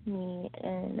threatened me,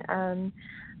 and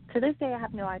to this day I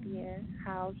have no idea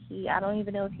how I don't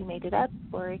even know if he made it up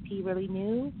or if he really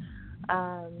knew,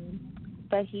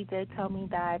 but he did tell me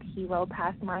that he rode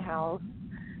past my house.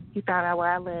 He found out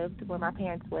where I lived, where my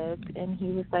parents lived, and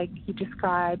he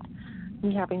described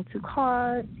me having 2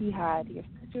 cars. He had your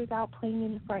sisters out playing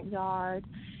in the front yard,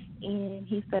 and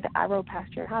he said, I rode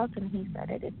past your house, and he said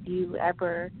that if you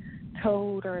ever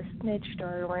told or snitched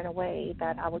or ran away,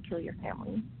 that I would kill your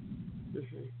family.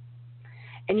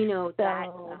 And that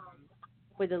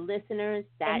for the listeners,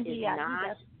 that is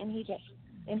not. And he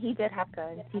did have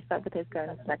guns. He slept with his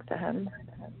guns next to him.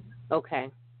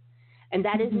 Okay, and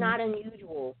that is not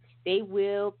unusual. They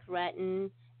will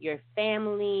threaten your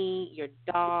family, your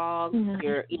dog,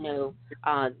 your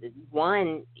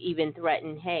one even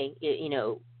threatened, hey,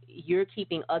 you're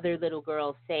keeping other little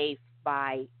girls safe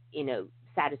by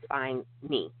satisfying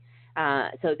me.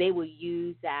 So they will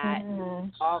use that,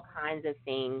 all kinds of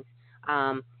things.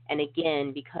 And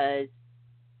again, because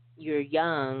you're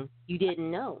young, you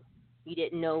didn't know. You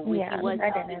didn't know if he was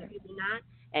telling the truth or not.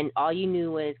 And all you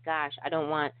knew was, gosh, I don't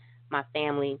want my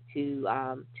family to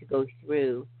go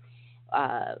through.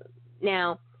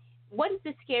 Now, what is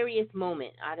the scariest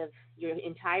moment out of your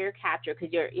entire capture?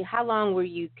 Because how long were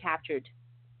you captured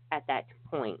at that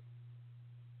point?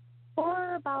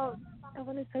 For about, I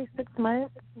want to say 6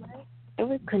 months. It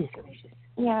was goodness gracious.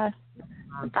 Yeah,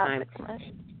 about 6 months.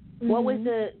 What was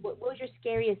your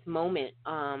scariest moment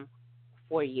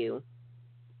for you?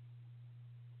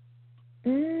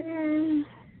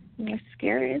 My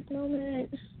scariest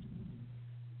moment,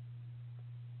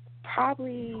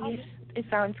 probably, it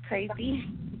sounds crazy,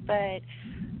 but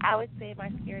I would say my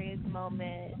scariest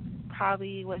moment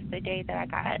probably was the day that I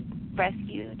got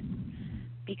rescued,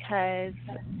 because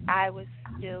I was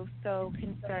still so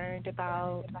concerned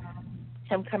about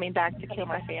him coming back to kill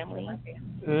my family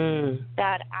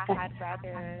that I had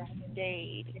rather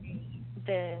stayed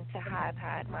than to have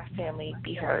had my family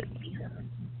be hurt.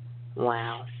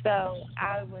 Wow. So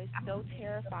I was so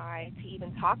terrified to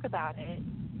even talk about it,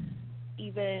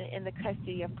 even in the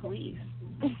custody of police.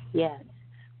 Yes.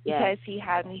 Because he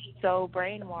had me so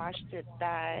brainwashed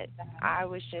that I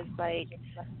was just like,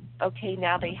 okay,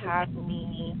 now they have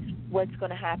me. What's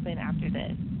going to happen after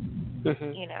this?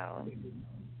 You know.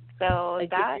 So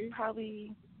that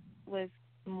probably was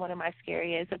one of my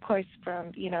scariest. Of course,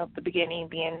 from, the beginning,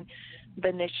 being the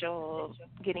initial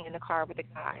getting in the car with the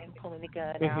guy and pulling the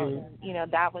gun out,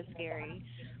 and, that was scary.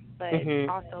 But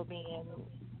also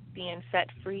being set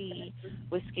free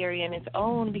was scary in its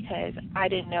own, because I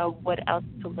didn't know what else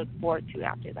to look forward to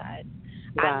after that.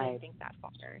 I didn't think that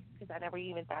far, because I never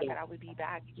even thought that I would be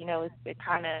back.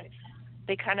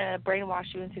 They kind of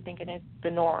brainwash you into thinking it's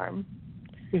the norm.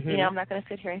 I'm not going to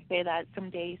sit here and say that some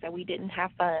days that we didn't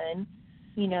have fun.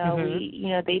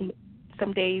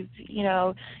 Some days,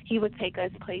 he would take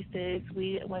us places.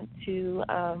 We went to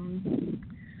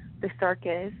the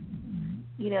circus.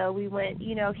 We went,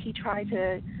 he tried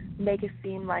to make it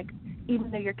seem like,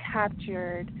 even though you're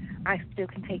captured, I still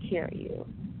can take care of you.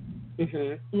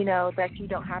 That you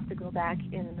don't have to go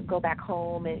back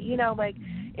home. And,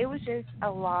 it was just a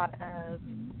lot of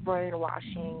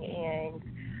brainwashing and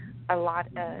a lot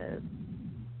of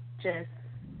just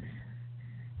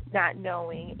not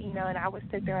knowing, and I would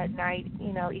sit there at night,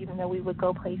 even though we would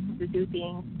go places to do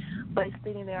things, but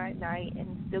sitting there at night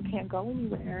and still can't go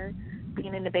anywhere,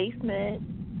 being in the basement,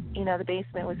 the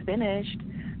basement was finished,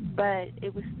 but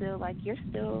it was still like, you're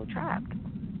still trapped.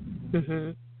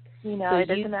 So it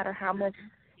doesn't matter how much.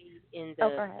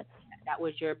 Go ahead. That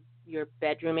was your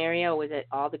bedroom area, or was it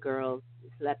all the girls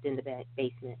slept in the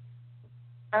basement?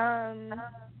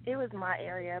 It was my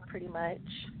area pretty much.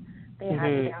 They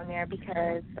had me down there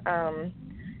because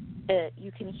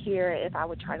you can hear it if I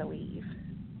would try to leave.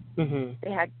 He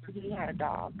had a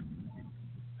dog.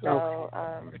 So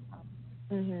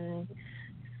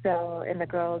so, and the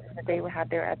girls, they would have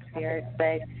their upstairs,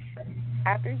 but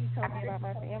after he told me about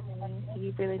my family, he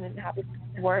really didn't have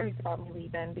worries about me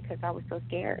leaving because I was so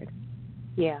scared.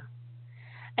 Yeah.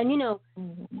 And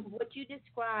what you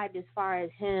described as far as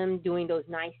him doing those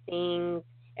nice things,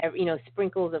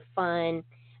 sprinkles of fun,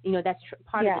 that's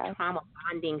part of the trauma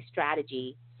bonding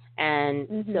strategy.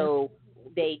 And so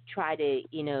they try to,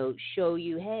 show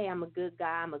you, hey, I'm a good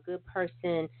guy, I'm a good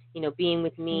person, being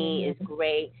with me is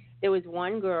great. There was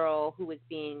one girl who was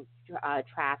being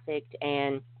trafficked,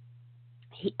 and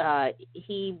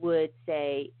he would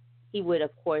say,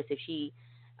 of course, if she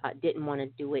didn't want to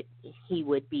do it, he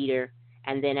would beat her.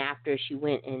 And then after she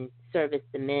went and serviced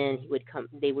the men,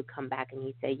 they would come back and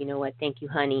he'd say, you know what, thank you,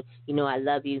 honey. I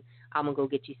love you. I'm going to go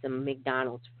get you some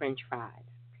McDonald's French fries.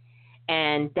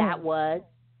 And that was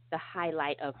the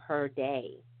highlight of her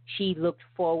day. She looked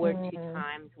forward to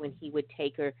times when he would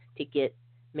take her to get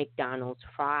McDonald's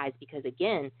fries because,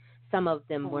 again, some of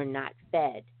them were not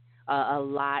fed. A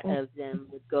lot of them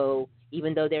would go,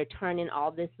 even though they're turning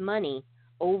all this money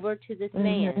over to this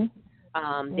man,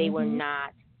 they were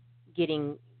not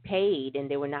getting paid and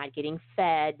they were not getting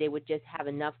fed. They would just have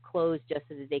enough clothes just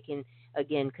so that they can,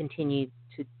 again, continue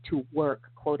to work,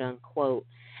 quote unquote.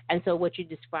 And so what you're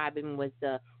describing was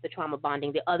the trauma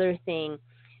bonding. The other thing,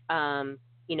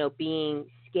 being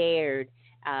scared.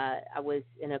 I was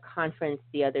in a conference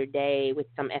the other day with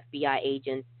some FBI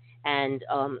agents and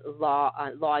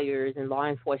lawyers and law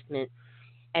enforcement,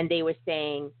 and they were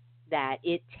saying that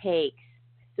it takes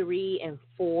 3 and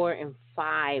 4 and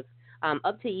 5,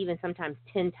 up to even sometimes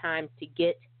 10 times to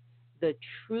get the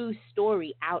true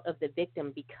story out of the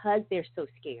victim because they're so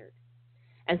scared.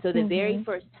 And so the very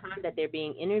first time that they're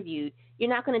being interviewed, you're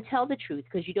not going to tell the truth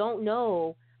because you don't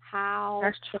know how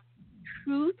That's true.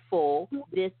 truthful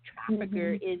this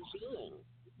trafficker is being,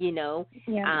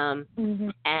 Yeah.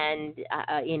 and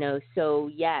so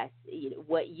yes,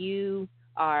 what you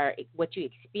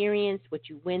experienced, what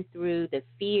you went through, the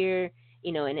fear,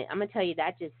 and I'm gonna tell you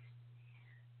that just,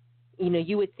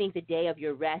 you would think the day of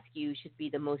your rescue should be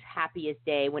the most happiest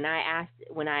day. When I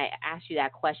asked you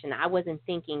that question, I wasn't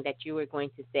thinking that you were going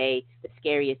to say the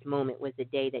scariest moment was the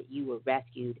day that you were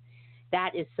rescued.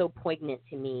 That is so poignant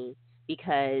to me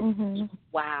because,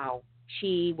 wow,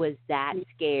 she was that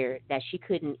scared that she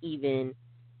couldn't even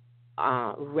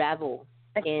revel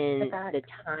in the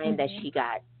time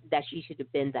that she should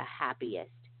have been the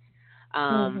happiest.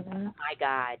 My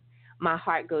God, my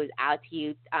heart goes out to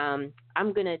you. I'm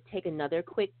going to take another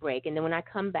quick break, and then when I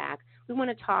come back, we want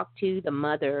to talk to the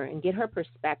mother and get her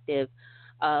perspective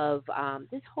of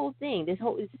this whole thing.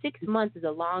 6 months is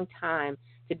a long time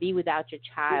to be without your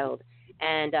child.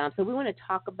 And so we want to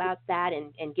talk about that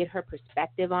and get her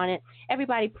perspective on it.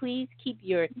 Everybody, please keep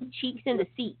your cheeks in the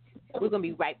seats. We're going to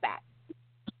be right back.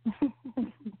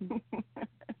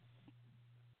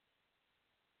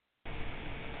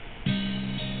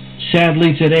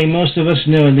 Sadly, today, most of us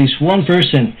know at least one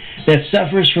person that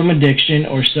suffers from addiction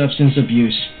or substance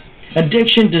abuse.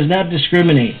 Addiction does not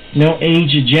discriminate. No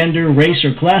age, gender, race,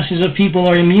 or classes of people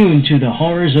are immune to the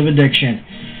horrors of addiction.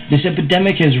 This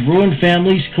epidemic has ruined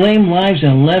families, claimed lives,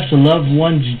 and left loved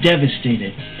ones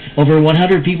devastated. Over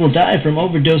 100 people die from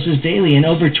overdoses daily, and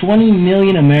over 20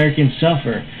 million Americans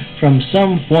suffer from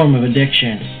some form of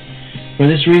addiction. For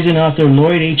this reason, author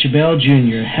Lloyd H. Bell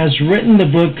Jr. has written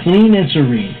the book Clean and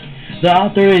Serene. The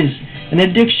author is an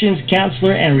addictions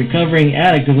counselor and recovering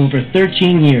addict of over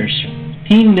 13 years.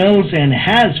 He knows and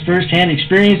has first-hand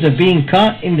experience of being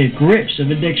caught in the grips of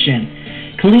addiction.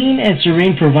 Clean and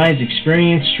Serene provides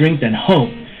experience, strength, and hope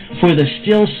for the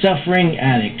still suffering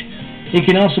addict. It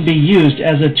can also be used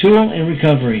as a tool in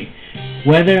recovery.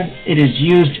 Whether it is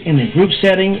used in a group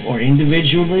setting or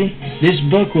individually, this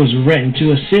book was written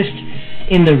to assist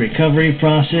in the recovery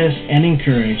process and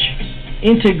encourage.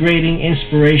 Integrating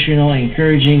inspirational,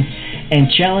 encouraging, and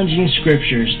challenging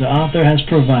scriptures, the author has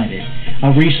provided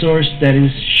a resource that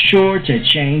is sure to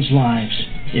change lives.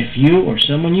 If you or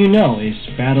someone you know is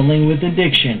battling with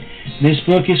addiction, this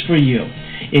book is for you.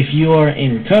 If you are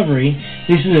in recovery,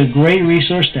 this is a great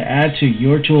resource to add to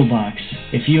your toolbox.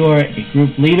 If you are a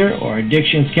group leader or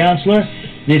addictions counselor,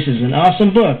 this is an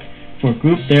awesome book for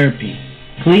group therapy.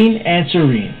 Clean and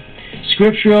Serene.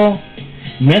 Scriptural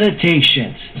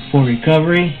Meditations for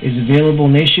Recovery is available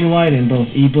nationwide in both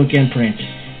ebook and print.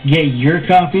 Get your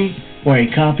copy or a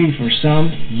copy for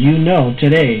some you know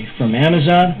today from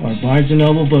Amazon or Barnes &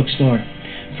 Noble bookstore.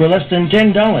 For less than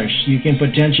 $10, you can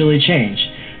potentially change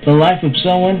the life of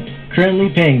someone currently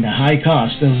paying the high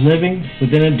cost of living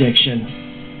with an addiction.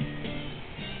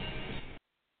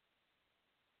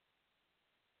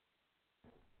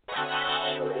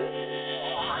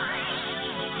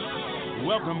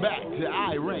 Welcome back to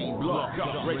R.E.I.G.N Blog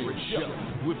Talk Radio Show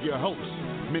with your host,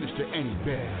 Minister Annie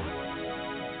Bell.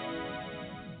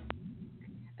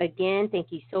 Again,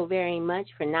 thank you so very much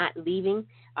for not leaving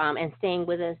and staying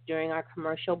with us during our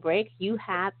commercial break. You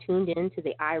have tuned in to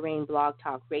the R.E.I.G.N Blog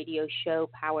Talk Radio Show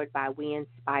powered by We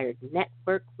Inspired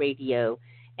Network Radio.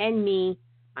 And me,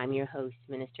 I'm your host,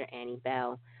 Minister Annie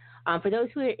Bell. For those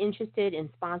who are interested in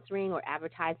sponsoring or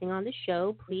advertising on the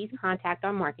show, please contact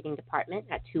our marketing department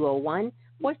at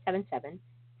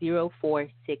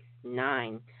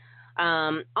 201-477-0469.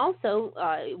 Also,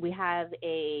 we have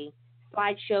a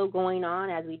slideshow going on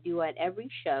as we do at every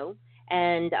show,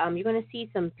 and you're going to see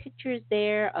some pictures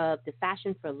there of the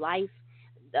Fashion for Life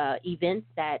events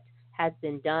that has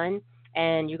been done,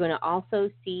 and you're going to also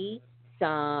see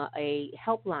a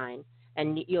helpline,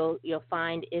 and you'll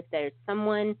find if there's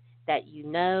someone that you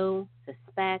know,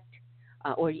 suspect,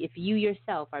 or if you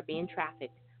yourself are being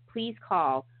trafficked, please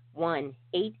call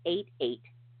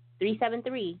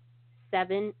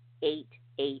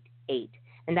 1-888-373-7888,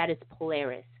 and that is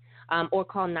Polaris, or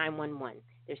call 911.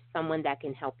 There's someone that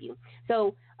can help you.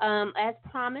 So, as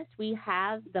promised, we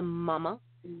have the mama,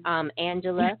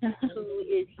 Angela, who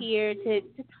is here to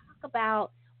talk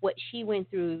about what she went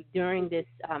through during this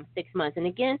 6 months. And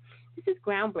again, this is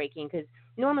groundbreaking because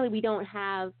normally we don't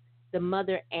have the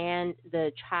mother and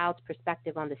the child's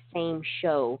perspective on the same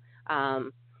show.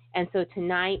 And so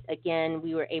tonight, again,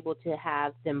 we were able to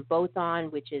have them both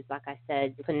on, which is, like I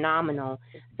said, phenomenal,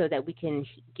 so that we can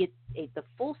get the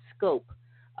full scope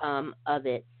of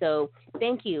it. So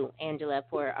thank you, Angela,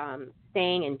 for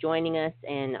staying and joining us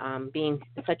and being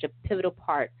such a pivotal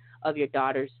part of your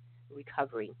daughter's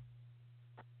recovery.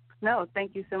 No,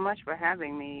 thank you so much for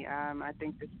having me. I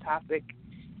think this topic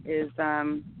is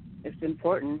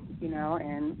important,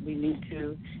 and we need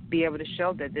to be able to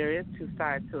show that there is two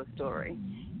sides to a story,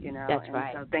 That's and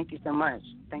right. so thank you so much.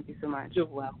 Thank you so much. You're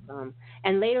welcome.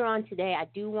 And later on today, I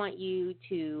do want you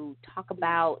to talk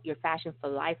about your Fashion for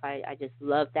Life. I just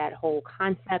love that whole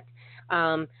concept.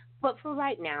 But for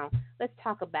right now, let's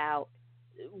talk about,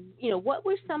 what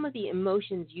were some of the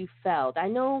emotions you felt? I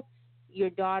know your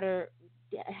daughter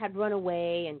had run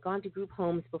away and gone to group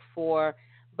homes before,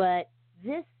 but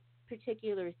this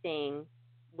particular thing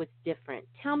was different.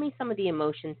 Tell me some of the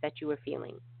emotions that you were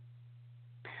feeling.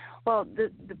 Well,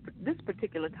 this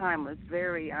particular time was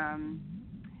very. I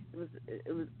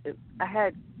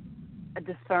had a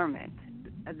discernment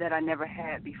that I never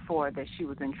had before that she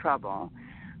was in trouble.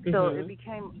 So it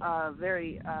became a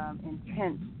very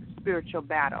intense spiritual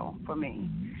battle for me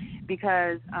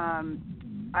because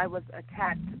I was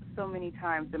attacked so many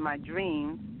times in my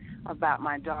dreams about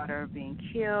my daughter being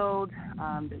killed,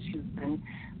 that she was been,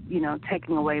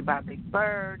 taken away by a big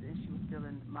bird, and she was still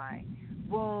in my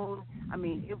wound. I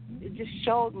mean, it just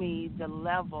showed me the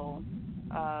level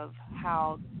of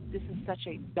how this is such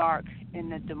a dark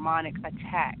and a demonic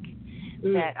attack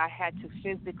that I had to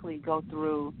physically go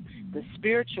through the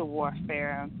spiritual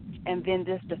warfare and then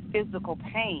just the physical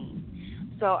pain.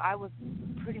 So I was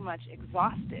pretty much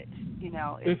exhausted,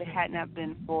 if it had not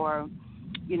been for,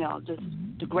 just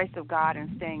the grace of God and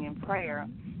staying in prayer.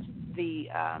 The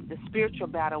spiritual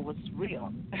battle was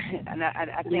real, and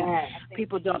I think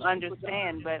people don't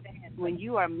understand. But when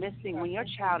you are missing, when your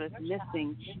child is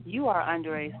missing, you are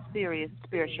under a serious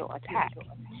spiritual attack,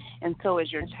 and so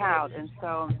is your child. And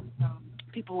so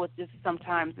people would just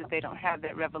sometimes, if they don't have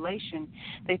that revelation,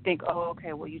 they think, oh,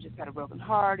 okay, well, you just had a broken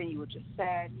heart and you were just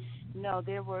sad. No,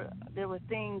 there were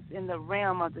things in the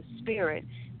realm of the spirit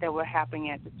that were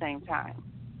happening at the same time.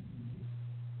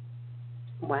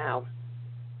 Wow.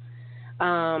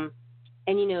 And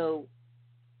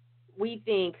we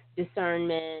think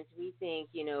discernment, we think,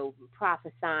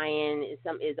 prophesying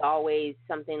is always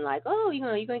something like, oh,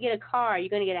 you're going to get a car, you're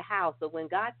going to get a house. But when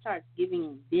God starts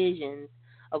giving visions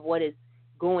of what is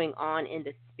going on in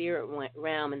the spirit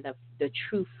realm and the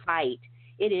true fight,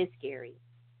 it is scary.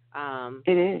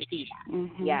 It is.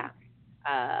 Mm-hmm. Yeah.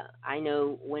 I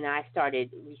know when I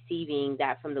started receiving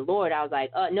that from the Lord, I was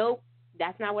like, nope.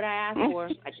 That's not what I asked for.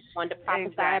 I just wanted to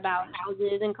prophesy about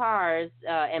houses and cars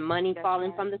and money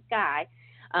falling from the sky.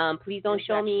 Please don't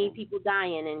show me people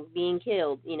dying and being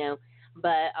killed,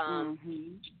 But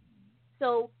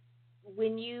so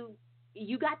when you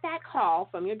got that call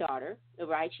from your daughter,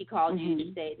 right? She called you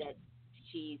to say that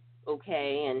she's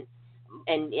okay,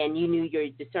 and you knew your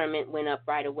discernment went up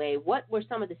right away. What were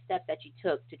some of the steps that you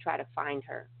took to try to find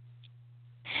her?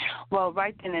 Well,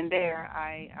 right then and there,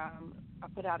 I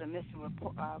put out a missing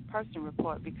person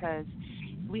report because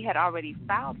we had already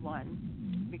filed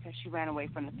one because she ran away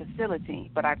from the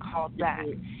facility, but I called back.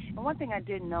 And one thing I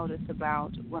did notice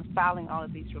about when filing all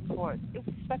of these reports, it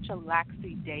was such a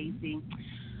laxy-daisy,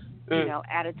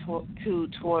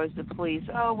 attitude towards the police.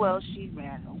 Oh, well, she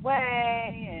ran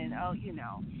away, and,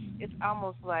 it's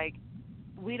almost like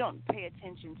we don't pay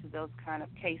attention to those kind of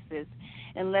cases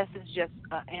unless it's just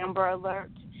an Amber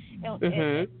Alert.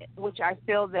 And, which I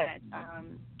feel that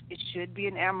it should be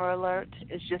an Amber Alert.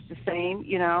 It's just the same,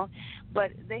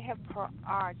 But they have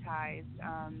prioritized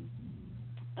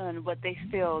on what they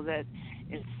feel that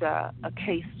it's a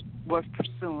case worth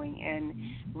pursuing, and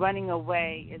running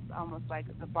away is almost like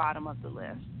at the bottom of the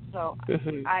list. So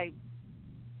I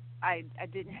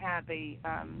didn't have a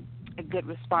good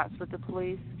response with the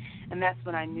police, and that's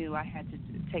when I knew I had to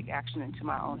take action into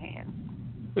my own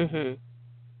hands.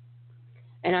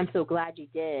 And I'm so glad you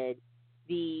did.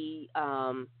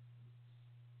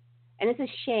 And it's a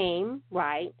shame,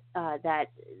 right, that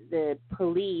the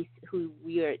police, who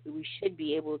we should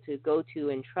be able to go to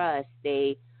and trust,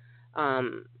 they are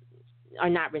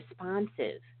not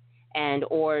responsive,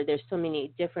 or there's so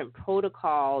many different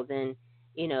protocols and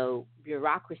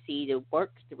bureaucracy to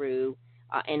work through,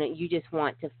 and you just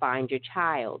want to find your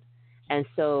child. And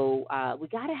so we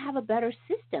got to have a better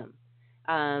system.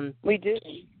 We do.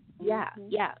 Yeah.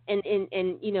 And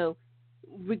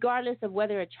regardless of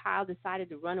whether a child decided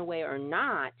to run away or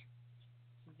not,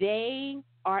 they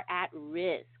are at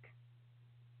risk.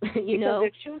 Because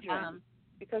they're children.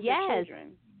 Because they're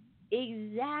children.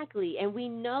 Exactly. And we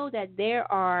know that there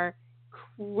are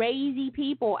crazy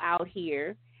people out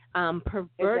here,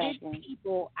 perverted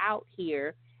people out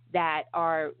here that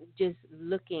are just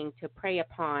looking to prey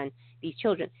upon these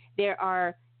children. There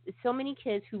are so many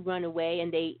kids who run away,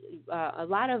 and they a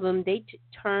lot of them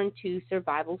turn to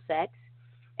survival sex,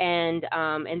 and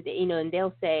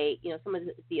they'll say, some of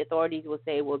the authorities will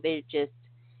say, well, they're just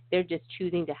they're just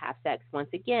choosing to have sex. Once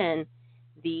again,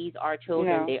 these are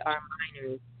children. No. They are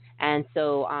minors. And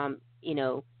so,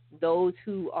 those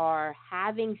who are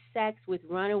having sex with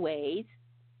runaways,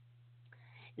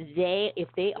 if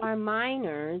they are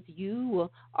minors, you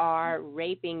are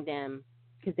raping them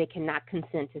because they cannot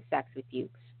consent to sex with you.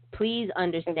 Please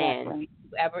understand, Exactly.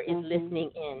 whoever is listening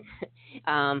in,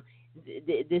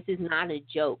 this is not a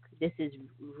joke. This is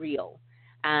real.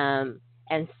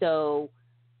 And so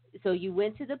you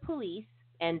went to the police,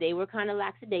 and they were kind of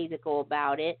lackadaisical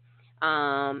about it.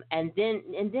 And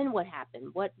then what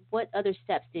happened? What other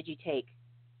steps did you take?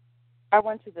 I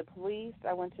went to the police.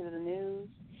 I went to the news.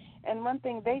 And one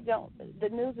thing the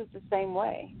news is the same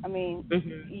way. I mean,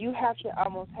 you have to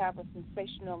almost have a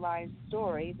sensationalized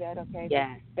story that, okay,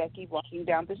 Yeah. this is Becky walking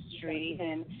down the street,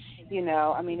 and,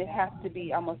 it has to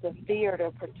be almost a theater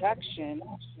production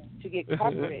to get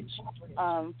coverage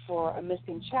for a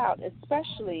missing child,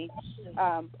 especially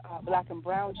black and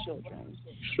brown children.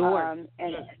 Sure.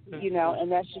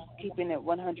 And that's just keeping it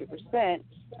 100%.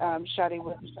 Sade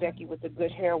with Becky with the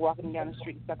good hair walking down the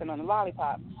street sucking on a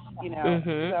lollipop,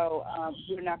 So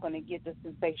we're not going to get the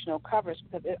sensational coverage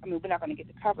we're not going to get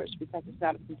the coverage because it's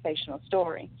not a sensational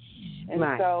story. And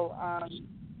right. So,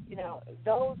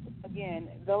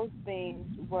 those things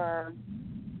were,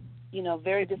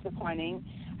 very disappointing.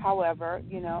 However,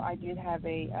 I did have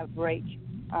a break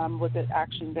with the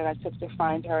action that I took to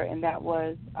find her, and that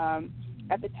was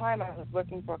at the time I was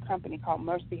working for a company called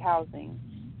Mercy Housing,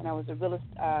 and I was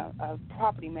a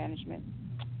property management.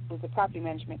 It was a property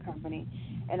management company,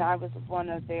 and I was one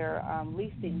of their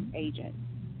leasing agents.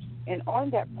 And on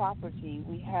that property,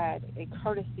 we had a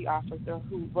courtesy officer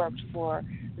who worked for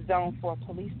Zone 4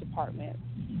 Police Department.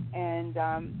 And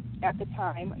at the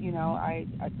time,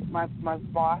 my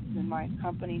boss and my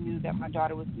company knew that my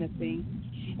daughter was missing,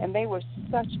 and they were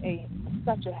such a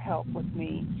help with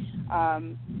me.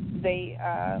 They,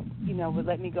 would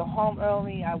let me go home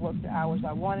early. I worked the hours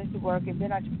I wanted to work, and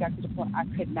then I just got to the point I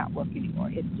could not work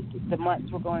anymore. The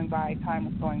months were going by, time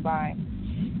was going by.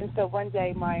 And so one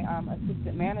day my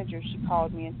assistant manager, she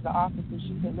called me into the office, and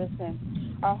she said,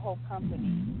 listen, our whole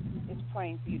company is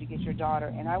praying for you to get your daughter,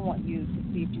 and I want you to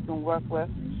see if you can work with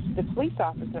the police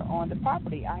officer on the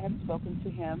property. I have spoken to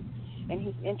him, and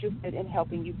he's interested in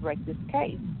helping you break this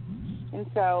case. And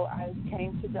so I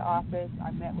came to the office,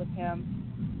 I met with him,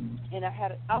 and I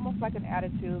had almost like an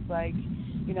attitude like,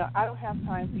 I don't have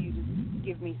time for you to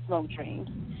give me smoke dreams.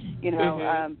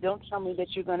 Don't tell me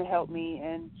that you're going to help me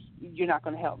and you're not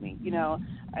going to help me.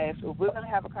 If we're going to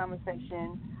have a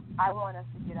conversation, I want us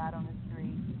to get out on the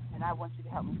street, and I want you to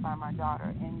help me find my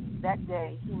daughter. And that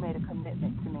day, he made a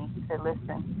commitment to me. He said,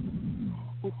 listen,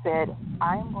 he said,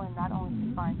 I am going not only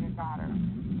to find your daughter,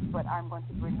 but I'm going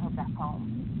to bring her back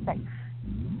home safe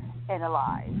and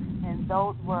alive. And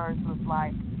those words was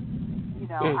like,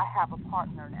 I have a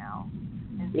partner now.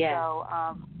 And so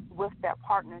with that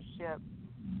partnership,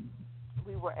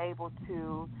 we were able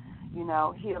to,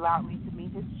 he allowed me to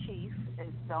meet his chief at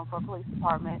Stoneford Police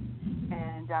Department,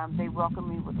 and they welcomed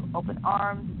me with open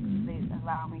arms. They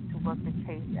allowed me to work the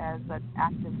case as an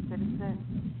active citizen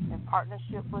in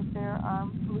partnership with their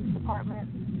police department.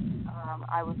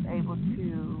 I was able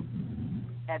to,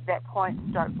 at that point,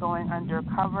 start going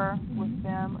undercover with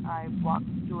them. I walked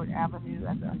Stewart Avenue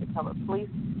as an undercover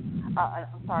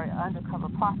undercover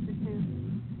prostitute.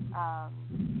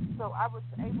 So I was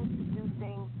able to do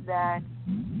things that,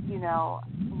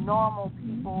 normal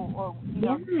people or,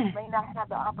 may not have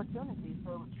the opportunity.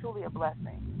 So it was truly a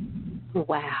blessing.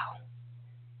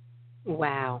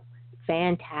 Wow.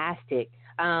 Fantastic.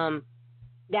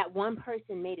 That one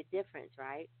person made a difference,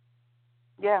 right?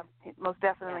 Yeah, most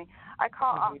definitely. I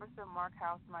call Officer Mark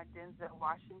House my Denzel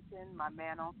Washington, my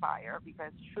man on fire,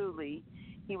 because truly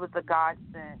he was a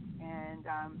godsend, and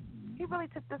he really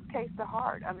took this case to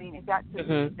heart. I mean, it got to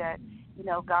me that,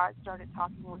 God started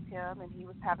talking with him, and he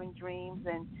was having dreams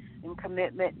and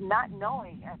commitment, not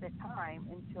knowing at the time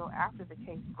until after the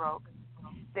case broke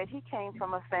that he came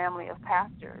from a family of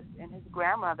pastors, and his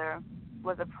grandmother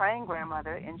was a praying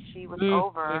grandmother, and she was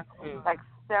over like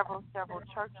several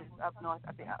churches up north,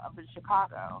 up in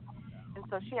Chicago. And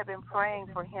so she had been praying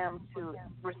for him to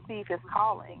receive his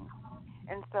calling.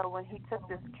 And so when he took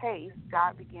this case,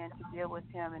 God began to deal with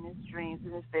him in his dreams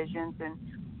and his visions, and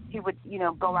he would,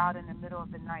 go out in the middle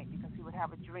of the night because he would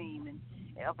have a dream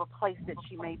of a place that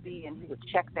she may be, and he would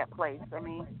check that place. I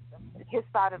mean, his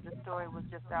side of the story was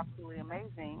just absolutely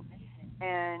amazing.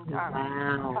 And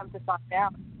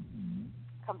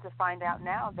come to find out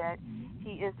now that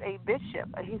he is a bishop.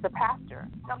 He's a pastor.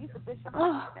 No, he's a bishop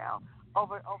now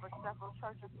over several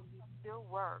churches, and he still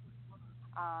works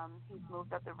He's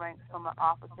moved up the ranks from an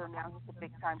officer. Now he's a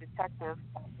big-time detective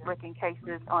working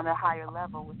cases on a higher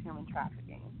level with human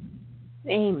trafficking.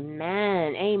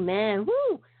 Amen. Amen.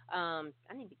 Woo. I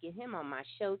need to get him on my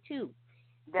show too.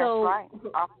 That's right.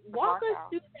 Walk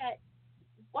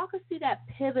us through that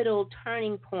pivotal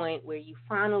turning point where you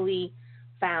finally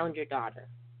found your daughter.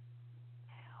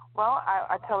 Well,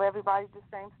 I tell everybody the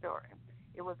same story.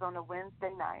 It was on a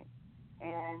Wednesday night,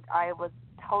 and I was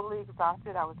totally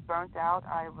exhausted. I was burnt out.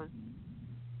 I was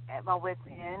at my wit's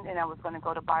end, and I was going to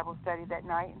go to Bible study that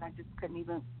night, and I just couldn't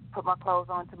even put my clothes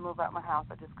on to move out my house.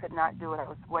 I just could not do it. I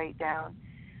was weighed down.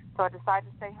 So I decided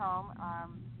to stay home,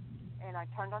 and I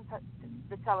turned on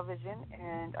the television,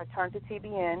 and I turned to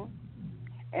TBN,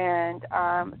 and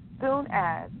soon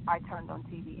as I turned on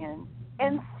TBN,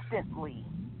 instantly,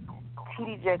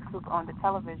 T.D. Jakes was on the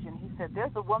television. He said,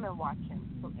 "There's a woman watching."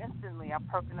 So instantly, I'm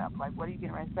perking up, like, what are you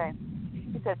getting ready to say?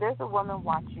 He said, "There's a woman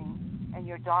watching, and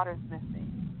your daughter's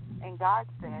missing. And God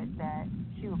said that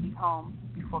she will be home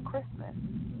before Christmas."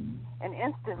 And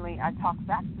instantly, I talked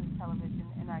back to the television,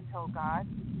 and I told God,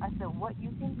 I said, "What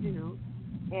you can do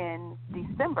in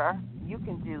December, you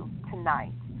can do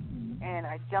tonight." And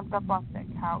I jumped up off that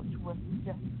couch with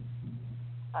just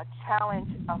a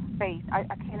challenge of faith. I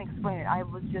can't explain it. I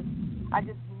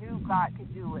just knew God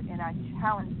could do it, and I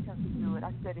challenged him to do it.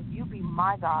 I said, "If you be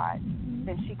my God,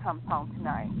 then she comes home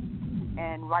tonight."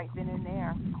 And right then and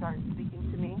there, he started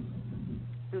speaking to me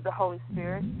through the Holy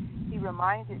Spirit. He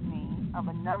reminded me of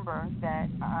a number that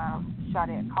Sade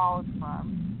had called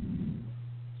from.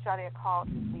 Sade had called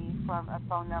me from a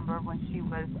phone number when she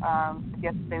was, I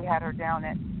guess they had her down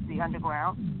at the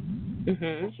underground.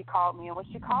 Mm-hmm. And she called me, and when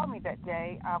she called me that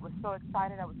day, I was so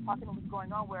excited. I was talking to what's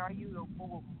going on. Where are you?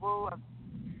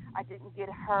 I didn't give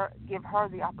her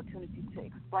the opportunity to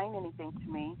explain anything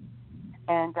to me,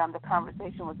 and the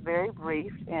conversation was very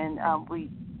brief, and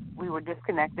we were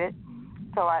disconnected.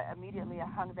 So I immediately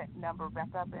hung that number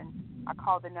back up, and I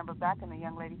called the number back, and the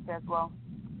young lady says, "Well,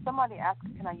 somebody asked,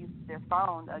 can I use their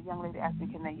phone?" A young lady asked me,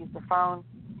 "Can they use the phone?"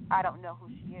 I don't know who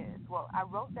she is. Well, I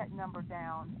wrote that number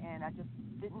down, and I just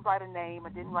didn't write a name. I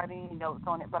didn't write any notes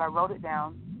on it, but I wrote it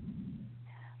down.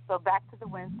 So back to the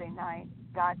Wednesday night,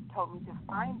 God told me to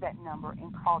find that number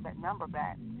and call that number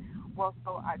back. Well,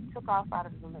 so I took off out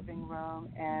of the living room,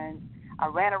 and I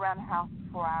ran around the house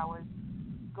for 4 hours,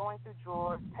 going through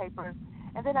drawers, papers,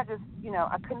 and then I just,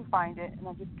 I couldn't find it, and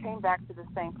I just came back to the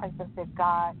same place. I said,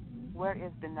 "God, where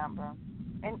is the number?"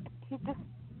 And he just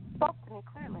spoke to me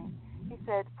clearly. He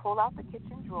said, "Pull out the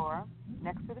kitchen drawer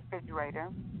next to the refrigerator,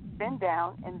 bend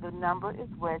down, and the number is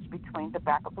wedged between the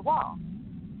back of the wall."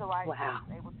 So I was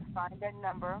able to find that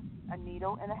number, a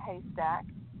needle in a haystack,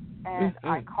 and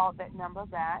I called that number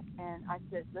back, and I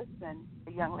said, "Listen,"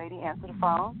 the young lady answered the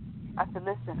phone. I said,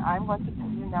 "Listen, I'm going to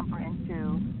put your number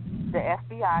into the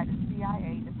FBI, the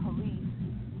CIA, the police,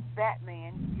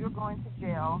 Batman. You're going to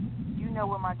jail. You know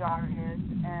where my daughter is,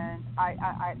 and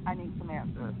I need some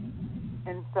answers."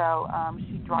 And so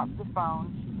she drops the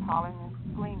phone. She's hollering and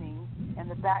screaming in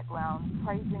the background,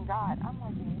 praising God. I'm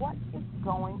like, what is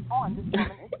going on? This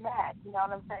woman is mad. You know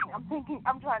what I'm saying? I'm thinking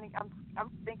I'm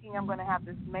going to have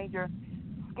this major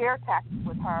scare tactic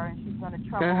with her, and she's going to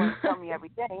tremble and tell me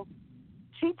everything.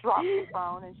 She drops the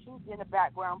phone, and she's in the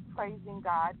background praising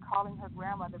God, calling her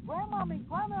grandmother, "Grandmommy,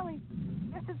 Grandmommy,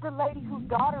 this is the lady whose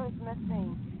daughter is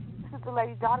missing. This is the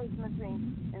lady's daughter is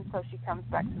missing." And so she comes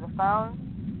back to the phone,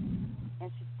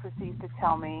 and she proceeds to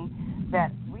tell me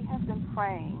that we have been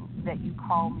praying that you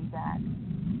call me back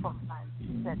for months.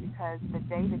 She said, because the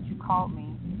day that you called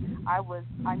me, I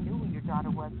knew where your daughter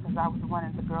was because I was one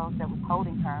of the girls that was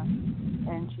holding her.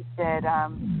 And she said,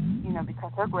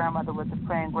 because her grandmother was a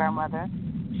praying grandmother,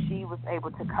 she was able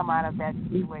to come out of that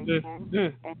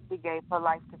situation, and she gave her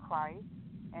life to Christ.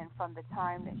 And from the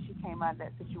time that she came out of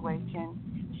that situation,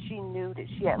 she knew that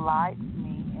she had lied to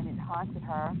me, and it haunted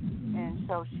her. And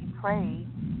so she prayed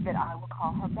that I would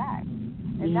call her back.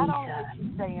 And not only did she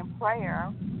stay in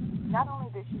prayer,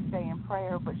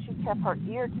 but she kept her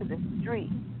ear to the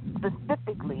street,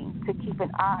 specifically to keep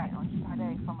an eye on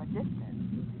Sade from a distance.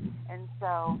 And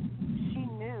so she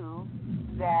knew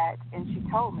that, and she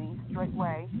told me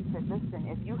straightway, she said, "Listen,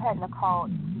 if you hadn't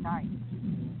called tonight,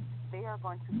 they are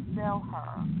going to sell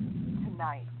her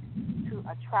tonight to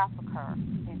a trafficker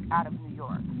out of New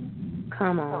York."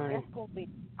 Come on. So instantly,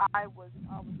 I was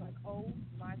like, "Oh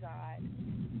my God,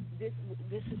 this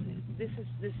is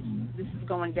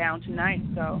going down tonight."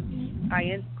 So I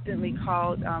instantly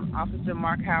called Officer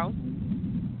Mark House,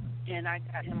 and I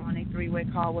got him on a three-way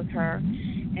call with her,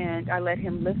 and I let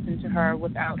him listen to her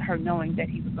without her knowing that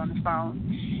he was on the phone.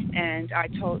 And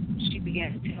she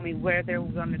began to tell me where they were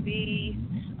going to be,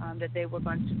 that they were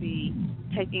going to be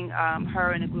taking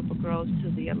her and a group of girls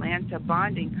to the Atlanta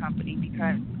bonding company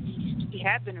because she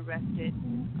had been arrested,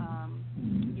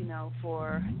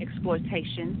 for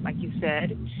exploitation, like you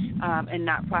said, and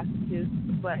not prostitutes,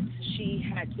 but she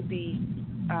had to be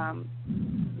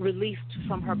released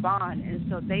from her bond, and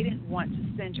so they didn't want to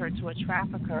send her to a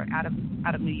trafficker out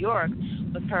of New York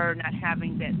with her not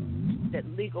having that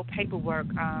legal paperwork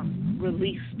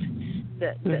released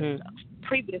the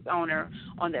previous owner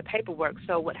on that paperwork.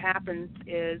 So what happens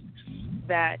is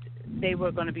that they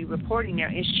were going to be reporting there,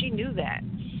 and she knew that.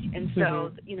 And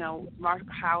so, Mark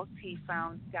House, he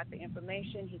got the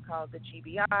information. He called the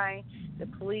GBI, the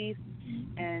police,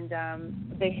 and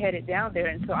they headed down there.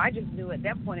 And so I just knew at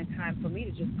that point in time for me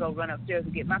to just go run upstairs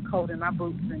and get my coat and my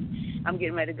boots, and I'm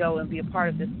getting ready to go and be a part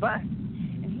of this bus.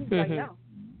 And he's like, no,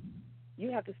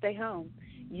 you have to stay home.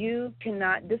 You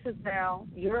cannot, this is now,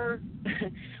 your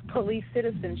police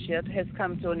citizenship has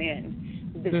come to an end.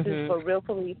 This is for real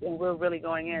police, and we're really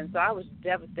going in. So I was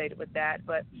devastated with that,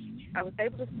 but I was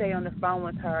able to stay on the phone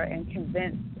with her and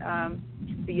convince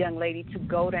the young lady to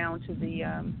go down to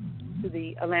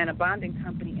the Atlanta bonding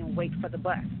company and wait for the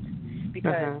bus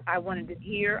because I wanted to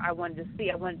hear, I wanted to see,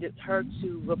 I wanted her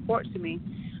to report to me.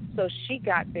 So she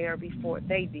got there before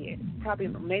they did, probably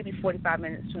maybe 45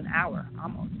 minutes to an hour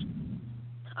almost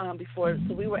before.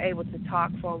 So we were able to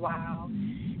talk for a while,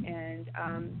 and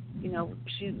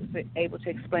she was able to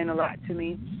explain a lot to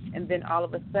me. And then all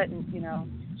of a sudden,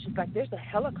 she's like, there's a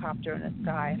helicopter in the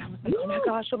sky. And I was like, oh my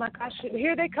gosh,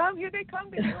 here they come. The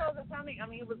girls are coming. I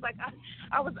mean, it was like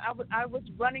I was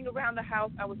running around the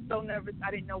house. I was so nervous.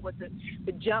 I didn't know what the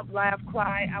jump, laugh,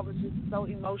 cry. I was just so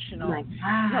emotional. Oh my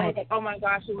God. I was like, oh my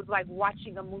gosh, it was like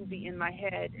watching a movie in my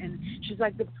head. And she's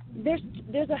like,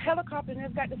 there's a helicopter and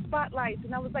it's got the spotlights.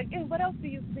 And I was like, hey, what else do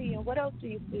you see? And what else do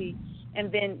you see?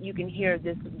 And then you can hear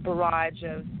this barrage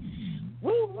of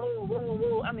woo, woo, woo,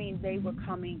 woo. I mean, they were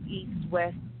coming east,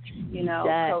 west,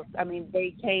 so, I mean,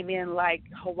 they came in like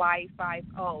Hawaii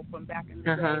 5-0 from back in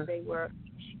the day. They were,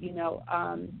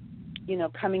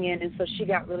 coming in. And so she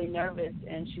got really nervous.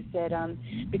 And she said,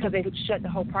 because they would shut the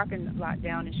whole parking lot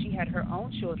down, and she had her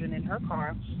own children in her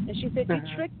car. And she said, you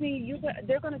tricked me.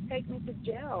 They're going to take me to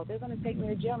jail. They're going to take me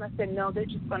to jail. And I said, no, they're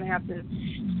just going to have to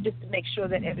just to make sure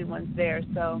that everyone's there.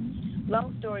 So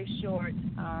long story short,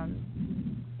 I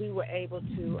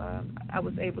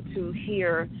was able to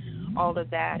hear all of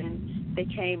that, and they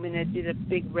came and they did a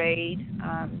big raid,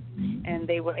 and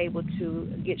they were able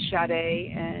to get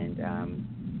Sade, and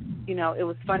it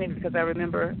was funny because I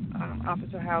remember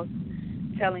Officer House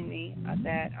telling me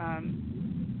that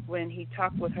when he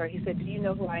talked with her, he said, do you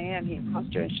know who I am? He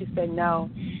asked her, and she said no,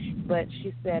 but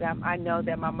she said, I know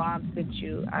that my mom sent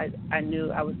you. I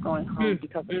knew I was going home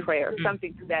because of prayer,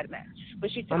 something to that effect.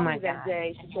 But she told me that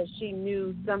day, she said she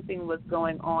knew something was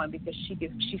going on because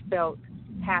she felt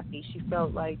happy. She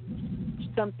felt like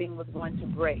something was going to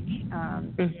break.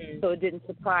 So it didn't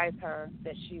surprise her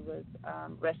that she was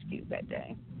rescued that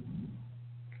day.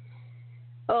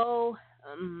 Oh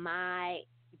my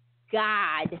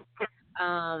God.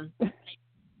 I'm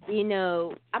going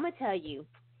to tell you,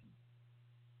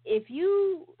 if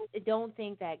you don't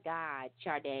think that God,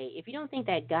 Sade, if you don't think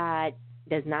that God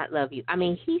does not love you, I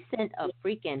mean, he sent a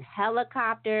freaking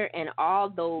helicopter and all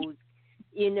those,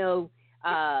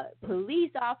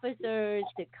 police officers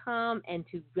to come and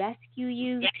to rescue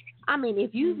you. I mean,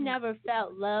 if you've never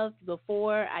felt loved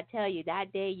before, I tell you,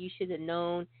 that day you should have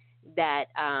known that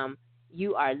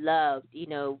you are loved.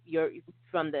 You're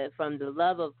from the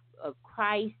love of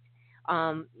Christ,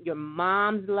 your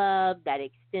mom's love that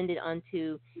extended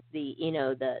onto the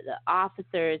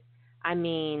officers. I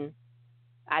mean,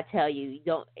 I tell you,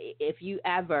 if you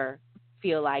ever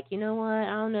feel like, I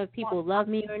don't know if people love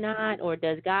me or not, or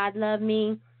does God love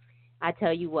me, I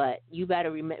tell you what, you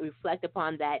better reflect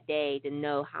upon that day to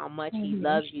know how much he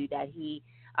loves you, that he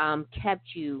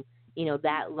kept you,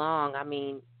 that long. I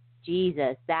mean,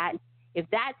 Jesus, if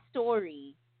that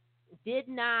story did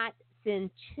not send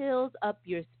chills up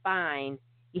your spine,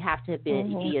 you have to be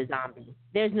a zombie.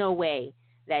 There's no way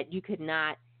that you could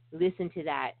not listen to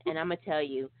that. And I'm going to tell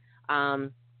you,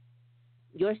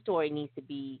 your story needs to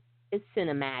be, it's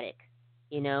cinematic,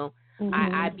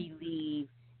 I believe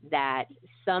that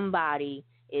somebody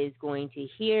is going to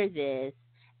hear this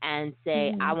and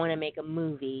say, I want to make a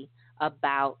movie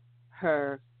about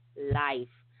her life.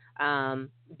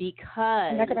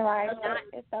 Because I'm not gonna lie,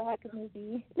 it felt like a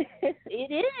movie.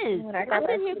 It is. When I got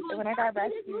rescued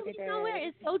today,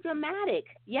 it's so dramatic.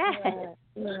 Yes.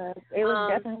 Yeah. It was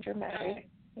definitely dramatic.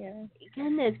 Yeah.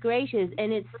 Goodness gracious,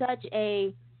 and it's such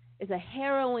a it's a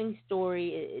harrowing story.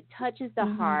 It touches the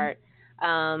Mm-hmm. heart.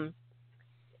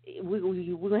 We're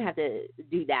going to have to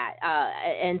do that.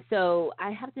 And so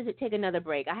I have to take another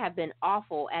break. I have been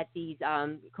awful at these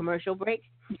commercial breaks.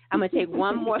 I'm going to take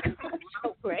one more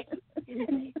commercial break.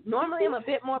 Normally I'm a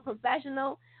bit more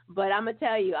professional, but I'm going to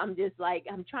tell you, I'm just like,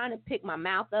 I'm trying to pick my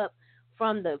mouth up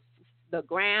from the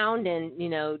ground and,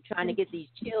 trying to get these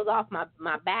chills off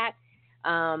my back.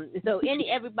 So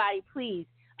everybody, please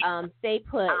stay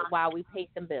put while we pay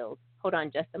some bills. Hold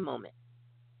on just a moment.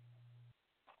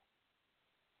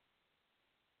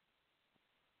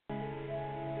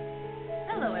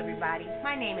 Hello, everybody.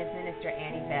 My name is Minister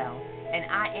Annie Bell, and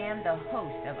I am the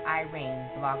host of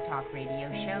R.E.I.G.N Blog Talk Radio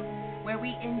Show, where we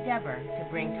endeavor to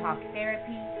bring talk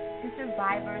therapy to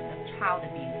survivors of child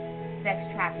abuse, sex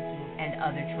trafficking, and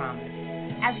other traumas,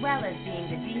 as well as being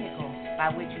the vehicle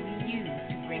by which we use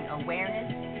to bring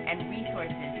awareness and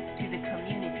resources to the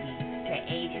community to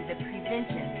aid in the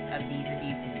prevention of these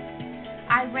abuses.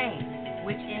 R.E.I.G.N,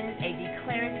 which is a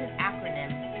declarative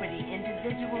acronym for the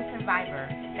individual survivor,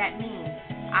 that means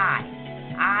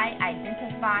I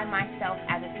identify myself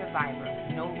as a survivor,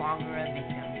 no longer a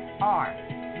victim. R,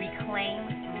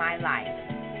 reclaim my life.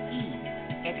 E,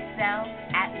 excel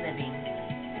at living.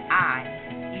 I,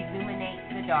 illuminate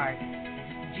the dark.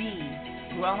 G,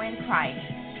 grow in Christ.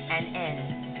 And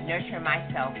N, nurture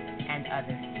myself and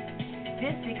others.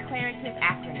 This declarative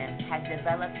acronym has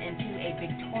developed into a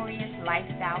victorious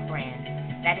lifestyle brand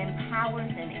that empowers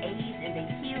and aids in the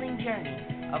healing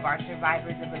journey of our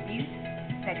survivors of abuse,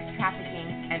 sex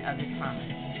trafficking, and other traumas.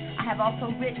 I have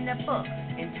also written a book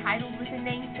entitled with the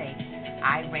namesake,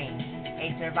 R.E.I.G.N, A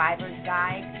Survivor's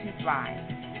Guide to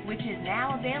Thrive, which is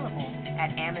now available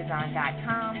at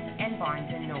Amazon.com and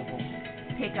Barnes & Noble.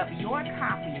 Pick up your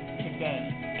copy today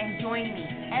and join me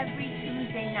every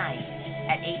Tuesday night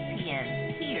at 8 p.m.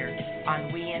 here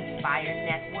on We Inspire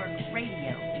Network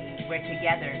Radio, where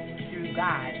together, through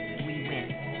God, we win.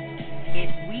 If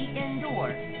we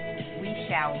endure, we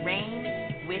shall reign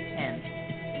with Him.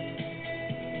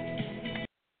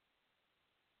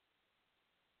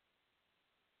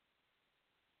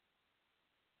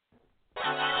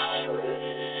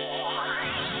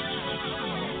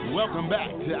 Welcome back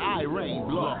to R.E.I.G.N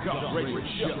Blog Talk Radio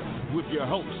Show with your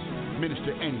host,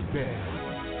 Minister Annie Bell.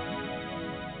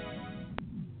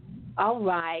 All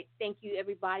right. Thank you,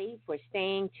 everybody, for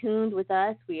staying tuned with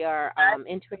us. We are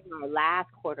entering our last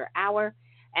quarter hour,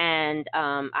 and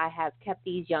I have kept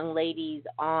these young ladies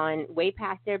on way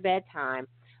past their bedtime,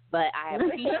 but I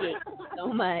appreciate it so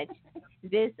much.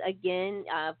 This, again,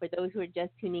 for those who are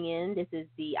just tuning in, this is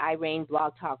the R.E.I.G.N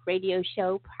Blog Talk Radio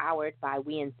Show powered by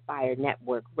We Inspire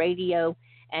Network Radio,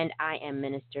 and I am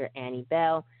Minister Annie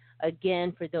Bell.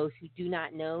 Again, for those who do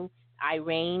not know,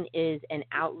 R.E.I.G.N is an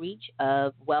outreach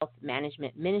of Wealth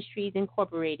Management Ministries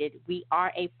Incorporated. We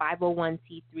are a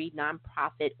 501c3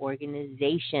 nonprofit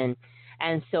organization,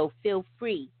 and so feel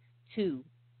free to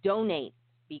donate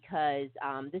because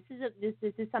this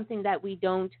is something that we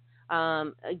don't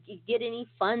get any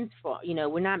funds for.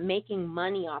 We're not making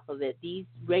money off of it. These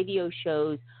radio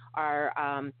shows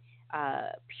are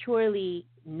purely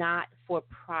not for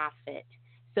profit.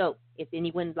 So if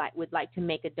anyone would like to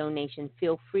make a donation,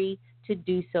 feel free to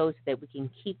do so that we can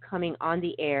keep coming on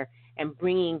the air and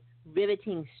bringing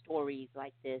riveting stories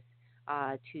like this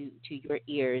to your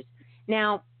ears.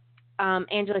 Now,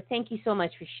 Angela, thank you so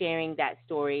much for sharing that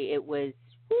story. It was,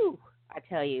 I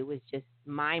tell you, it was just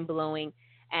mind-blowing.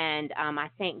 And I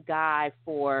thank God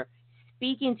for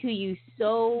speaking to you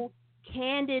so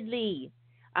candidly,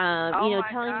 telling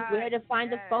you where to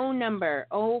find the phone number.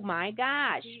 Oh, my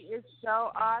gosh. He is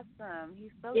so awesome.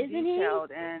 He's so Isn't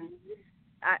detailed. And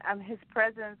his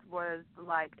presence was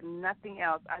like nothing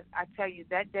else. I tell you,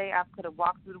 that day I could have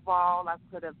walked through the wall. I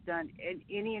could have done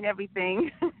any and everything.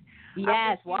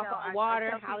 Yes, walk on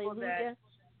water, hallelujah.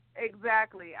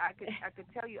 Exactly. I could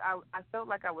tell you I felt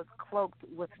like I was cloaked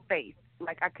with faith.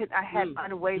 Like I had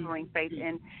unwavering faith.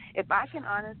 And if I can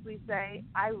honestly say,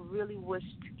 I really wish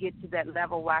to get to that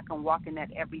level where I can walk in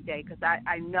that every day, because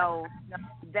I know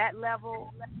that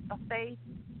level of faith,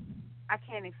 I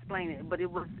can't explain it, but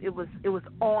it was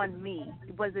on me.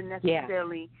 It wasn't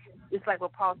necessarily. It's like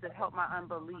what Paul said, help my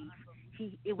unbelief.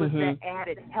 It was that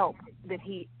added help, that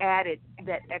he added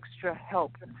that extra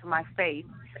help to my faith,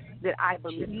 that I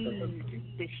believed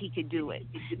that he could do it.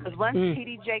 Because once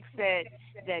T.D. Jakes said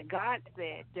that God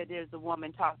said that there's a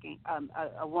woman talking,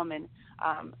 a woman,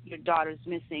 your daughter's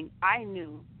missing, I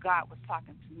knew God was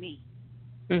talking to me.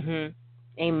 Amen.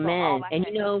 So all I and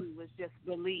had to do was just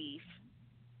believe.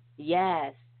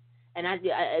 Yes. And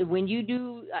when you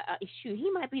do, he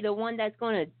might be the one that's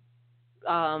going to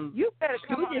You better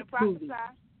come through on this and prophesy. movie.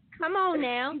 Come on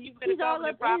now. You better He's come all on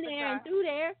up and in there and prophesy. through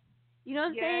there. You know what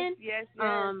I'm saying? Yes.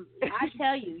 I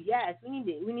tell you, yes,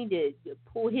 we need to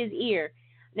pull his ear.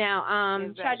 Now,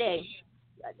 Exactly.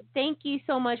 Sade, thank you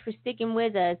so much for sticking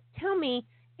with us. Tell me,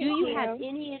 do you Thank have you.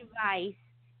 any advice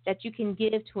that you can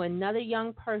give to another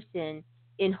young person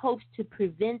in hopes to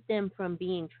prevent them from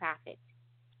being trafficked?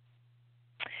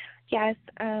 Yes,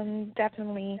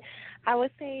 definitely. I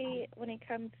would say when it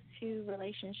comes to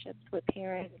relationships with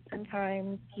parents,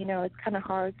 sometimes, it's kind of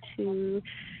hard to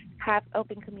have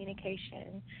open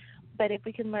communication. But if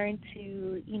we can learn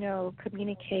to,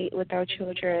 communicate with our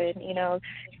children,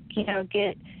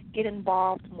 get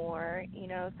involved more.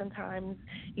 Sometimes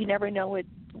you never know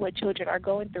what children are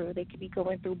going through. They could be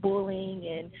going through bullying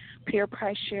and peer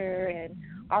pressure and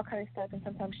all kinds of stuff. And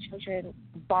sometimes children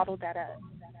bottle that up.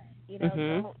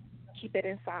 Don't keep it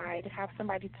inside. Have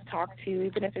somebody to talk to,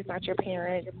 even if it's not your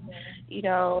parents.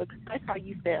 Express how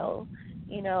you feel.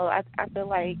 I feel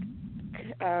like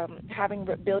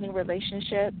building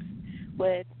relationships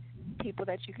with people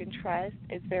that you can trust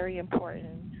is very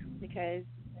important, because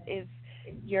if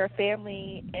your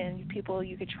family and people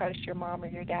you can trust, your mom or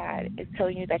your dad, is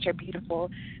telling you that you're beautiful,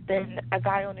 then a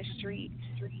guy on the street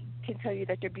can tell you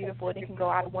that you're beautiful, and it can go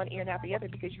out of one ear and out the other,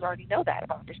 because you already know that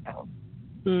about yourself.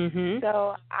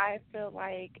 So I feel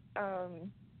like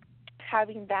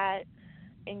having that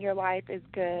in your life is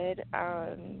good.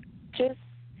 I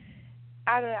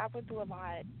went through a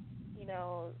lot,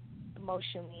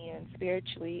 emotionally and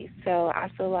spiritually. So I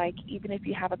feel like even if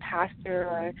you have a pastor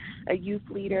or a youth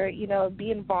leader,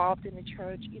 be involved in the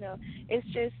church. It's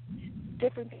just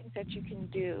different things that you can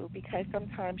do, because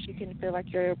sometimes you can feel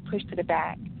like you're pushed to the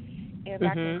back, and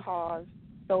that can cause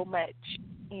so much,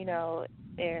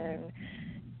 and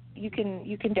you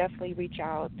can definitely reach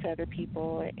out to other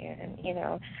people. And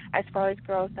as far as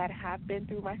girls that have been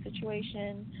through my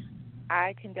situation,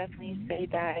 I can definitely say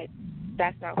that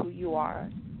that's not who you are.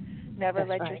 Never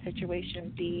let your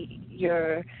situation be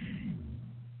your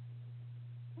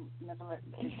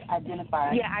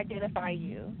identify. Yeah, identify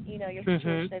you. Your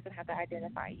situation doesn't have to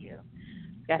identify you.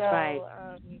 That's right.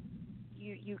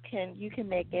 You can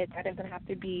make it. That doesn't have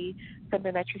to be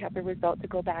something that you have to result to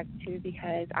go back to,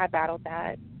 because I battled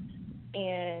that,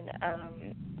 and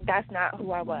that's not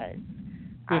who I was.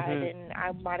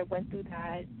 I might have went through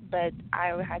that, but I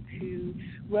had to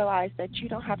realize that you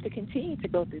don't have to continue to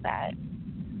go through that.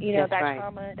 That's that right.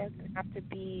 trauma doesn't have to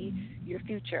be your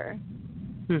future.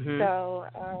 So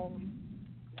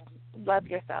love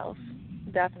yourself.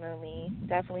 Definitely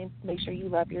make sure you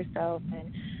love yourself,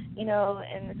 and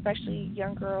and especially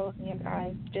young girls and young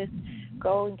guys, just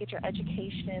go and get your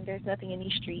education. There's nothing in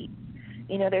these streets.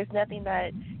 There's nothing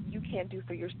that you can't do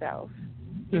for yourself.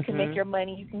 You can make your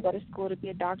money. You can go to school to be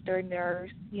a doctor, a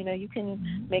nurse. You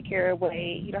can make your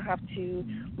way. You don't have to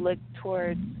look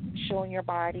towards showing your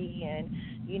body and,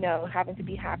 having to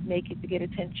be half naked to get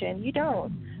attention. You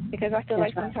don't. Because I feel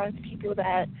like sometimes people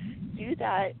that do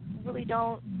that really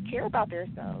don't care about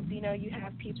themselves. You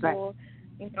have people,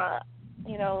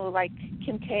 like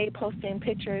Kim K posting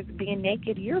pictures being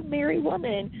naked. You're a married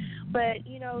woman. But,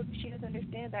 she doesn't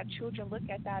understand that children look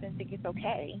at that and think it's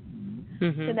okay.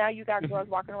 So now you got girls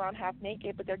walking around half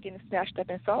naked, but they're getting snatched up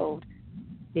and sold.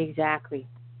 Exactly.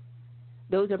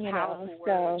 Those are powerful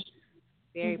words.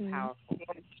 Very powerful.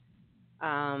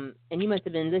 And you must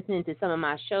have been listening to some of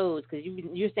my shows, because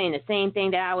you're saying the same thing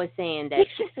that I was saying, that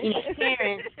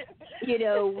parents,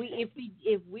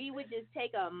 if we would just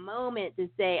take a moment to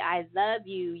say, I love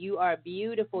you, you are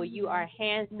beautiful, you are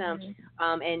handsome,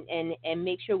 and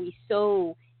make sure we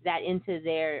sow that into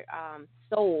their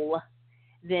soul,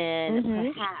 then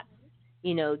perhaps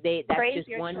that's Praise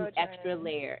just one children. extra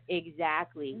layer.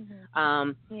 Exactly.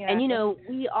 And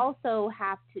we also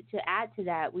have to add to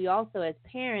that, we also, as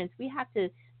parents, we have to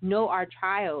know our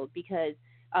child, because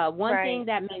one thing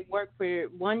that may work for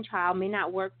one child may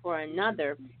not work for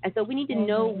another, and so we need to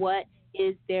know what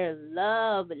is their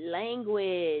love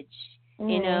language.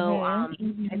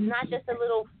 It's not just a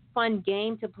little fun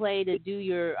game to play to do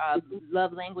your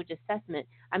love language assessment.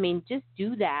 I mean, just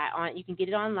do that. You can get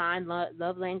it online,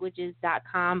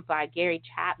 lovelanguages.com by Gary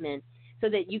Chapman, so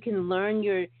that you can learn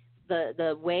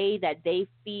the way that they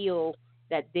feel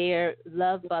that their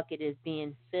love bucket is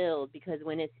being filled. Because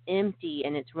when it's empty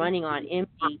and it's running on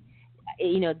empty,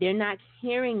 they're not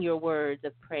hearing your words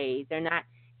of praise. They're not,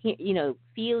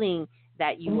 feeling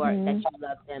that you are that you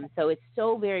love them. So it's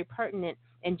so very pertinent.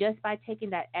 And just by taking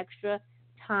that extra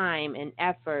time and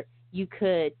effort, you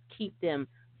could keep them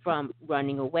from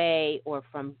running away or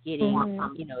from getting,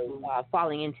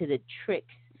 falling into the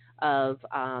tricks of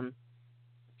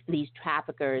these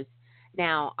traffickers.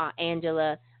 Now,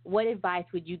 Angela, what advice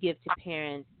would you give to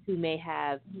parents who may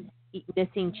have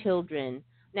missing children?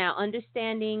 Now,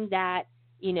 understanding that,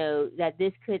 that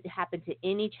this could happen to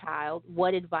any child,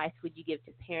 what advice would you give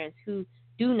to parents who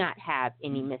do not have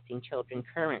any missing children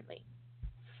currently?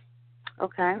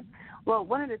 Okay. Well,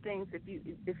 one of the things,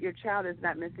 if your child is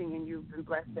not missing and you've been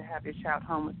blessed to have your child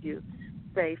home with you,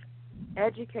 safe,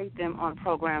 educate them on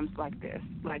programs like this,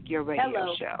 like your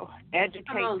radio show.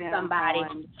 Educate them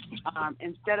on,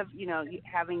 instead of,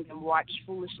 having them watch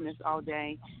foolishness all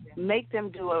day, make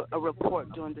them do a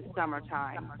report during the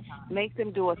summertime. Make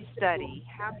them do a study.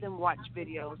 Have them watch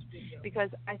videos. Because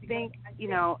I think,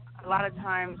 a lot of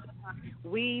times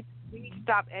we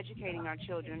stop educating our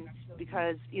children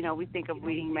because, we think of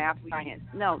reading math, science.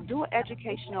 No, do an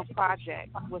educational project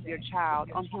with your child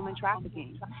on human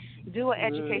trafficking. Do an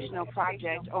educational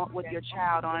project with your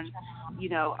child on,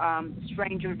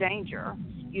 stranger danger.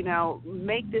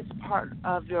 Make this part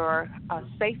of your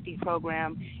safety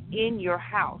program in your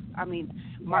house. I mean,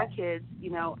 my kids,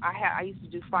 I used to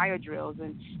do fire drills,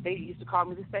 and they used to call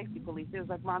me the safety police. It was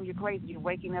like, Mom, you're crazy. You're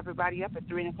waking everybody up at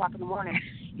 3 o'clock in the morning,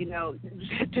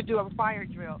 to do a fire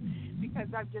drill. Because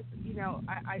I just,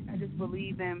 I just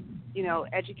believe in,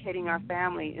 educating our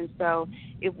family. And so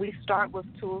if we start with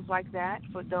tools like that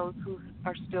for those who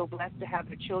are still blessed to have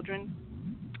their children,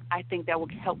 I think that will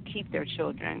help keep their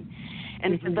children.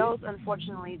 And for those,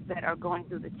 unfortunately, that are going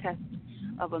through the test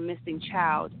of a missing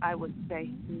child, I would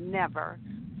say never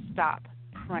stop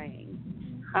praying.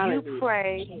 You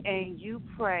pray and you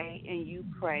pray and you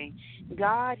pray.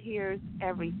 God hears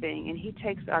everything, and he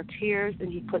takes our tears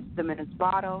and he puts them in his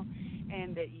bottle,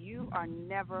 and that you are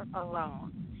never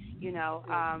alone.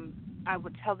 I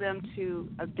would tell them to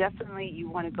definitely, you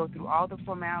want to go through all the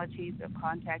formalities of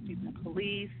contacting the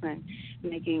police and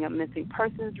making a missing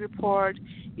persons report,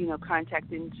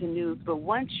 contacting the news. But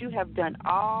once you have done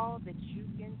all that you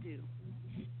can do,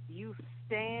 you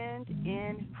stand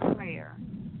in prayer.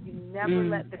 You never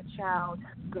let the child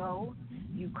go.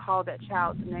 You call that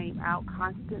child's name out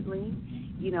constantly.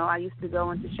 I used to go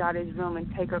into Sade's room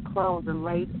and take her clothes and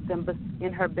lay them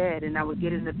in her bed, and I would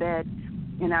get in the bed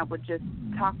and I would just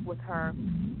talk with her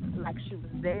like she was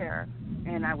there,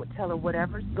 and I would tell her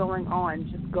whatever's going on,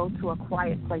 just go to a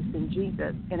quiet place in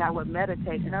Jesus, and I would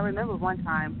meditate. And I remember one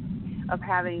time of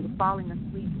falling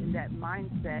asleep in that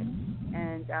mindset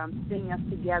and seeing us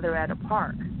together at a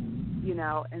park,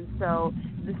 and so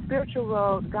the spiritual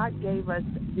world, God gave us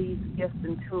these gifts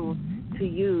and tools to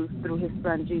use through his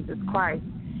son, Jesus Christ,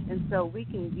 and so we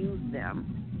can use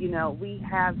them. We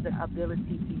have the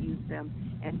ability to use them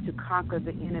and to conquer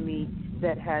the enemy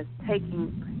that has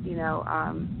taken,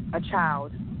 a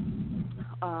child,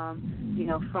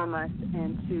 from us,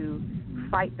 and to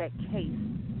fight that case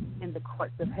in the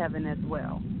courts of heaven as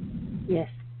well. Yes.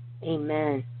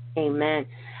 Amen. Amen.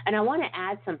 And I want to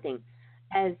add something.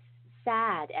 As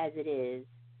sad as it is,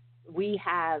 we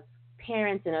have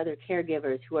parents and other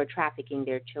caregivers who are trafficking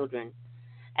their children.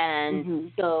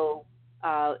 And so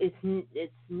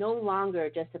it's no longer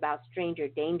just about stranger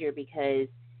danger, because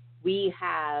we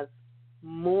have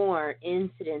more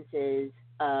incidences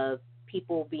of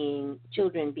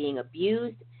children being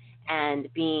abused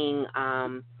and being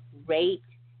raped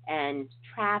and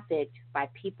trafficked by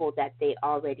people that they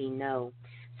already know.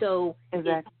 So it's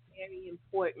very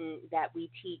important that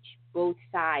we teach both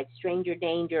sides, stranger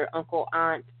danger, uncle,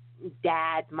 aunt,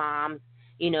 dad, moms,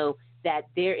 that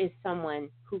there is someone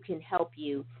who can help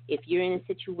you. If you're in a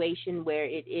situation where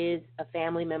it is a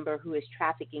family member who is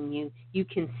trafficking you, you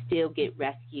can still get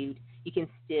rescued. You can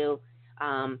still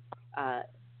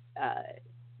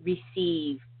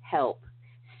receive help.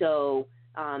 So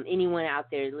anyone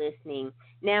out there listening,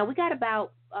 now we got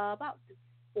about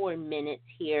 4 minutes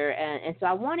here, and so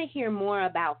I want to hear more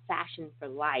about Fashion for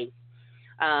Life.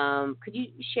 Could you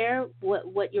share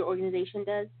what your organization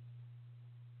does?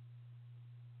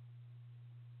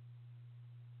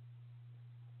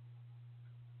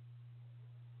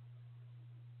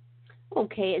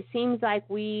 Okay, it seems like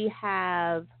we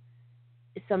have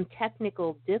some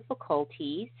technical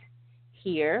difficulties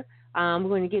here. We're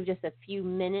going to give just a few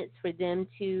minutes for them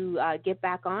to get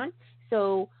back on.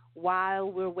 So while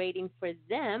we're waiting for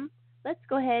them, let's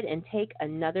go ahead and take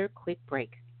another quick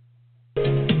break.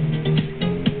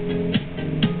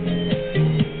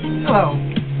 Hello,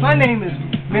 my name is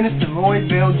Minister Lloyd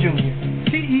Bell Jr.,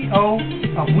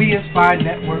 CEO of We Inspire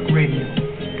Network Radio.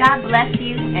 God bless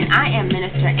you, and I am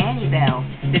Minister Annie Bell,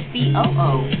 the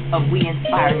COO of We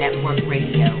Inspire Network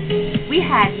Radio. We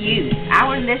had you,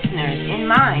 our listeners, in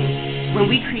mind when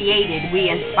we created We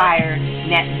Inspire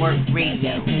Network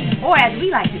Radio, or as we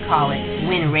like to call it,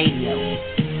 WIN Radio.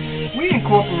 We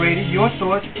incorporated your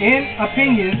thoughts and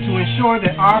opinions to ensure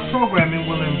that our programming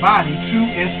will embody true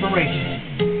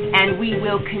inspiration. And we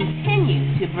will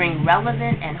continue to bring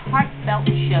relevant and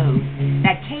heartfelt shows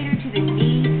that cater to the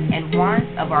needs and wants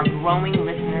of our growing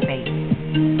listener base.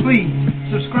 Please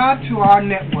subscribe to our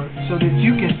network so that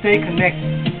you can stay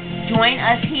connected. Join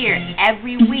us here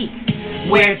every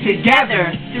week, where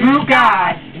together, through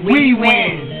God, we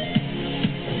win.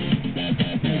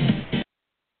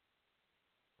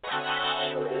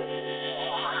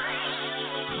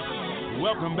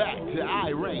 Welcome back to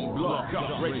R.E.I.G.N Blog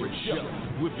Talk Radio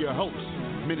Show with your host,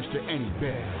 Minister Annie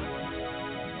Bear.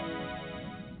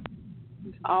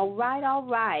 All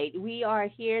right. We are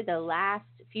here the last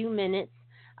few minutes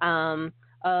of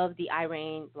the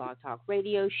R.E.I.G.N Blog Talk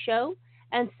Radio Show.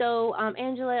 And so,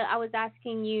 Angela, I was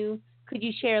asking you, could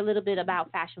you share a little bit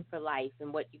about Fashion for Life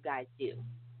and what you guys do?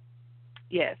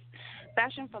 Yes.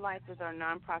 Fashion for Life is our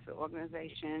nonprofit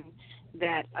organization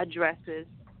that undresses,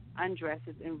 and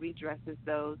redresses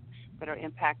those that are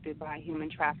impacted by human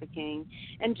trafficking,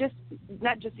 and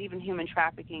not just even human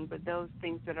trafficking, but those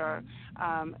things that are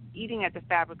eating at the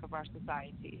fabric of our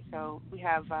society. So we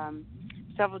have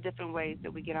several different ways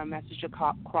that we get our message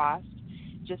across.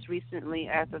 Just recently,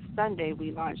 as of Sunday,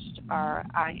 we launched our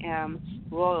I Am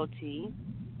Royalty,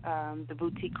 the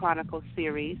Boutique Chronicles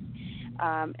series,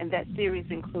 and that series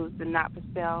includes the Not for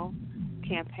Sale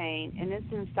campaign, and it's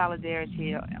in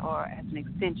solidarity or as an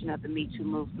extension of the Me Too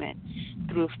movement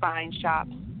through fine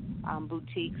shops,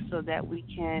 boutiques, so that we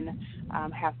can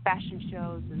have fashion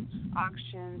shows and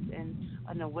auctions and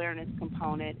an awareness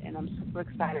component, and I'm super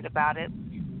excited about it.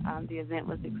 The event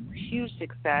was a huge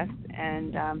success,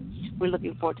 and we're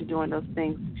looking forward to doing those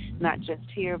things not just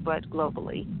here but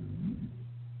globally.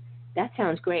 That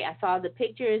sounds great. I saw the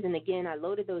pictures, and again, I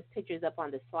loaded those pictures up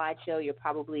on the slideshow. You're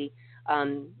probably,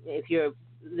 if you're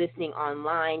listening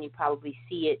online, you probably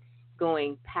see it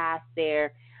going past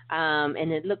there,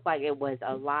 and it looked like it was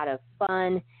a lot of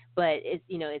fun. But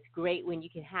it's great when you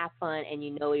can have fun and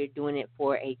you know you're doing it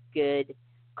for a good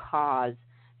cause.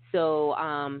 So,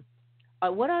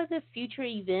 what are the future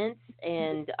events?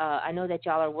 And I know that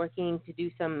y'all are working to do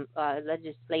some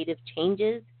legislative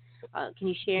changes. Can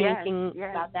you share anything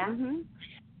about that? Mm-hmm.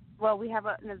 Well, we have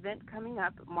an event coming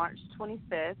up March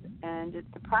 25th, and it's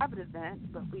a private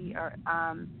event, but we are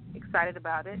excited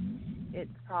about it. It's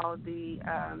called the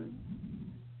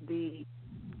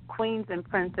Queens and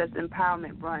Princess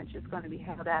Empowerment Brunch. It's going to be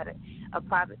held at a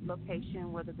private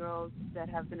location where the girls that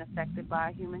have been affected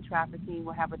by human trafficking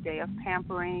will have a day of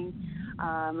pampering.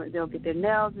 They'll get their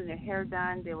nails and their hair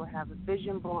done. They will have a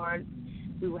vision board.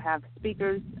 We will have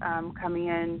speakers coming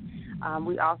in.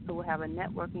 We also will have a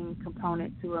networking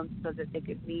component to them so that they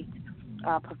could meet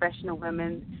professional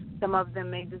women. Some of them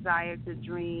may desire to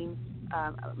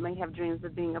may have dreams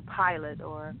of being a pilot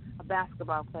or a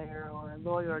basketball player or a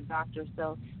lawyer or doctor.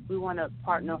 So we want to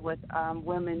partner with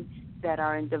women that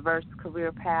are in diverse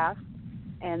career paths.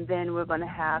 And then we're going to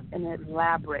have an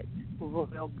elaborate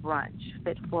royal brunch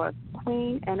fit for a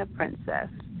queen and a princess.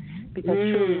 Because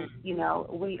truly,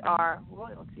 we are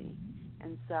royalty.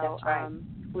 And so that's right.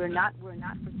 we're not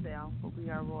for sale, but we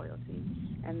are royalty.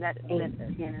 And that event,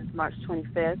 again, is March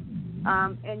 25th.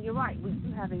 And you're right, we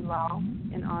do have a law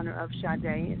in honor of Sade.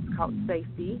 It's called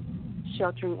Safety,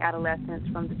 Sheltering Adolescents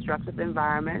from Destructive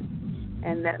Environments.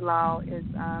 And that law is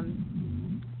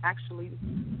actually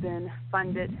been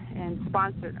funded and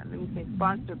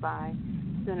sponsored by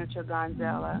Senator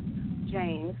Gonzala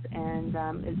James, and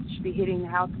it should be hitting the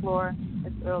House floor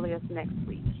as early as next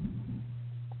week.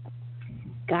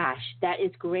 Gosh, that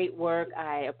is great work.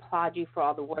 I applaud you for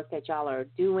all the work that y'all are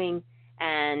doing.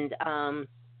 And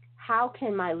how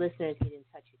can my listeners get in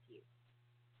touch with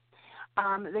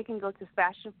you? They can go to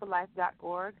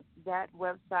fashionforlife.org. That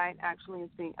website actually is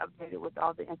being updated with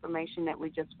all the information that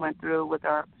we just went through with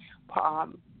our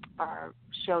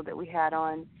show that we had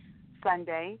on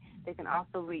Sunday. They can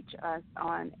also reach us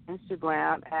on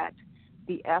Instagram at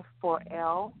the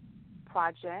F4L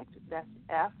Project. That's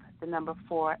F, the number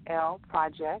 4L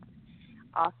Project.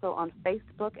 Also on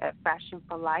Facebook at Fashion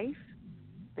for Life.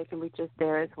 They can reach us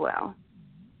there as well.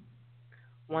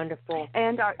 Wonderful.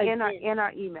 And our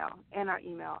email.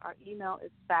 Our email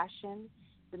is fashion,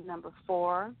 the number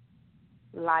 4,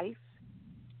 life,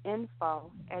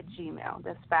 info at Gmail.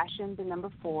 That's fashion, the number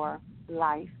 4,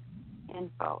 life,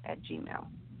 info at Gmail.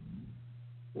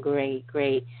 Great.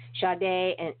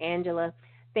 Sade and Angela,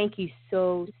 thank you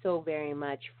so very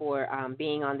much for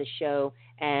being on the show.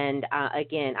 And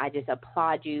again, I just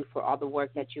applaud you for all the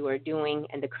work that you are doing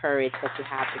and the courage that you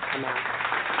have to come out.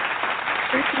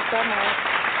 Thank you so much.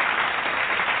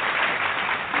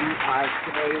 You are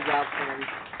very welcome.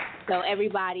 So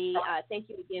everybody, thank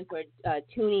you again for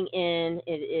tuning in.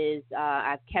 It is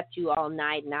I've kept you all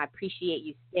night, and I appreciate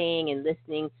you staying and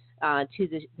listening to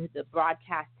the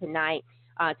broadcast tonight.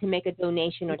 To make a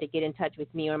donation or to get in touch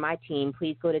with me or my team,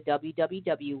 please go to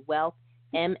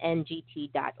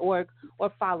www.wealthmngt.org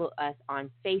or follow us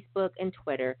on Facebook and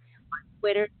Twitter. On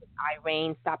Twitter, it's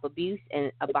R.E.I.G.N, Stop Abuse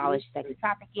and Abolish Sex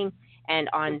Trafficking. And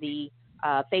on the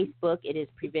Facebook, it is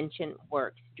Prevention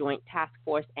Works, Joint Task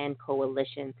Force and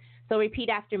Coalition. So repeat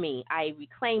after me. I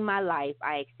reclaim my life.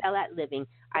 I excel at living.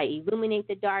 I illuminate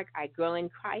the dark. I grow in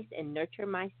Christ and nurture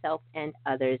myself and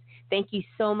others. Thank you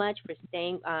so much for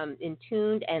staying in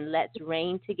tuned, and let's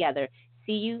reign together.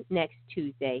 See you next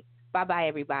Tuesday. Bye-bye,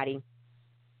 everybody.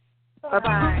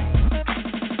 Bye-bye.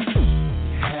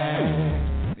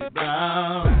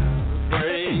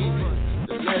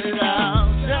 Let it out,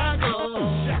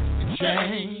 shackles,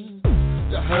 chains,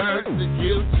 the hurt, the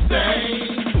guilt, the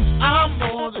stain. I'm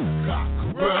more than a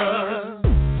conqueror.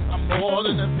 I'm more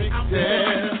than a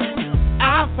victim.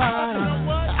 I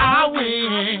fight, I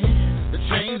win. The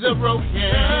chains are broken.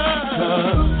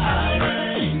 'Cause I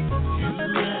reign, you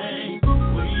reign,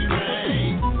 we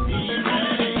reign, he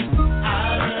reigns. I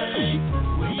reign,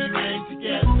 we reign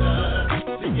together,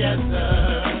 together.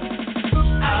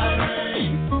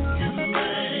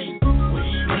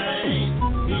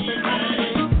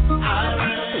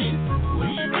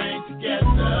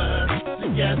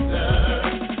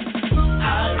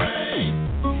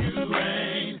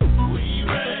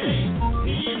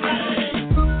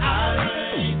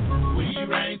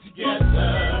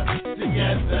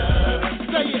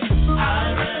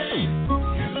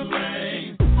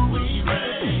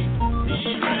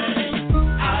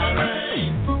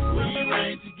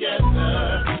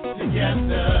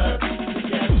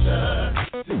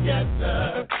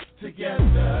 Together,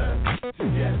 together,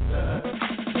 together.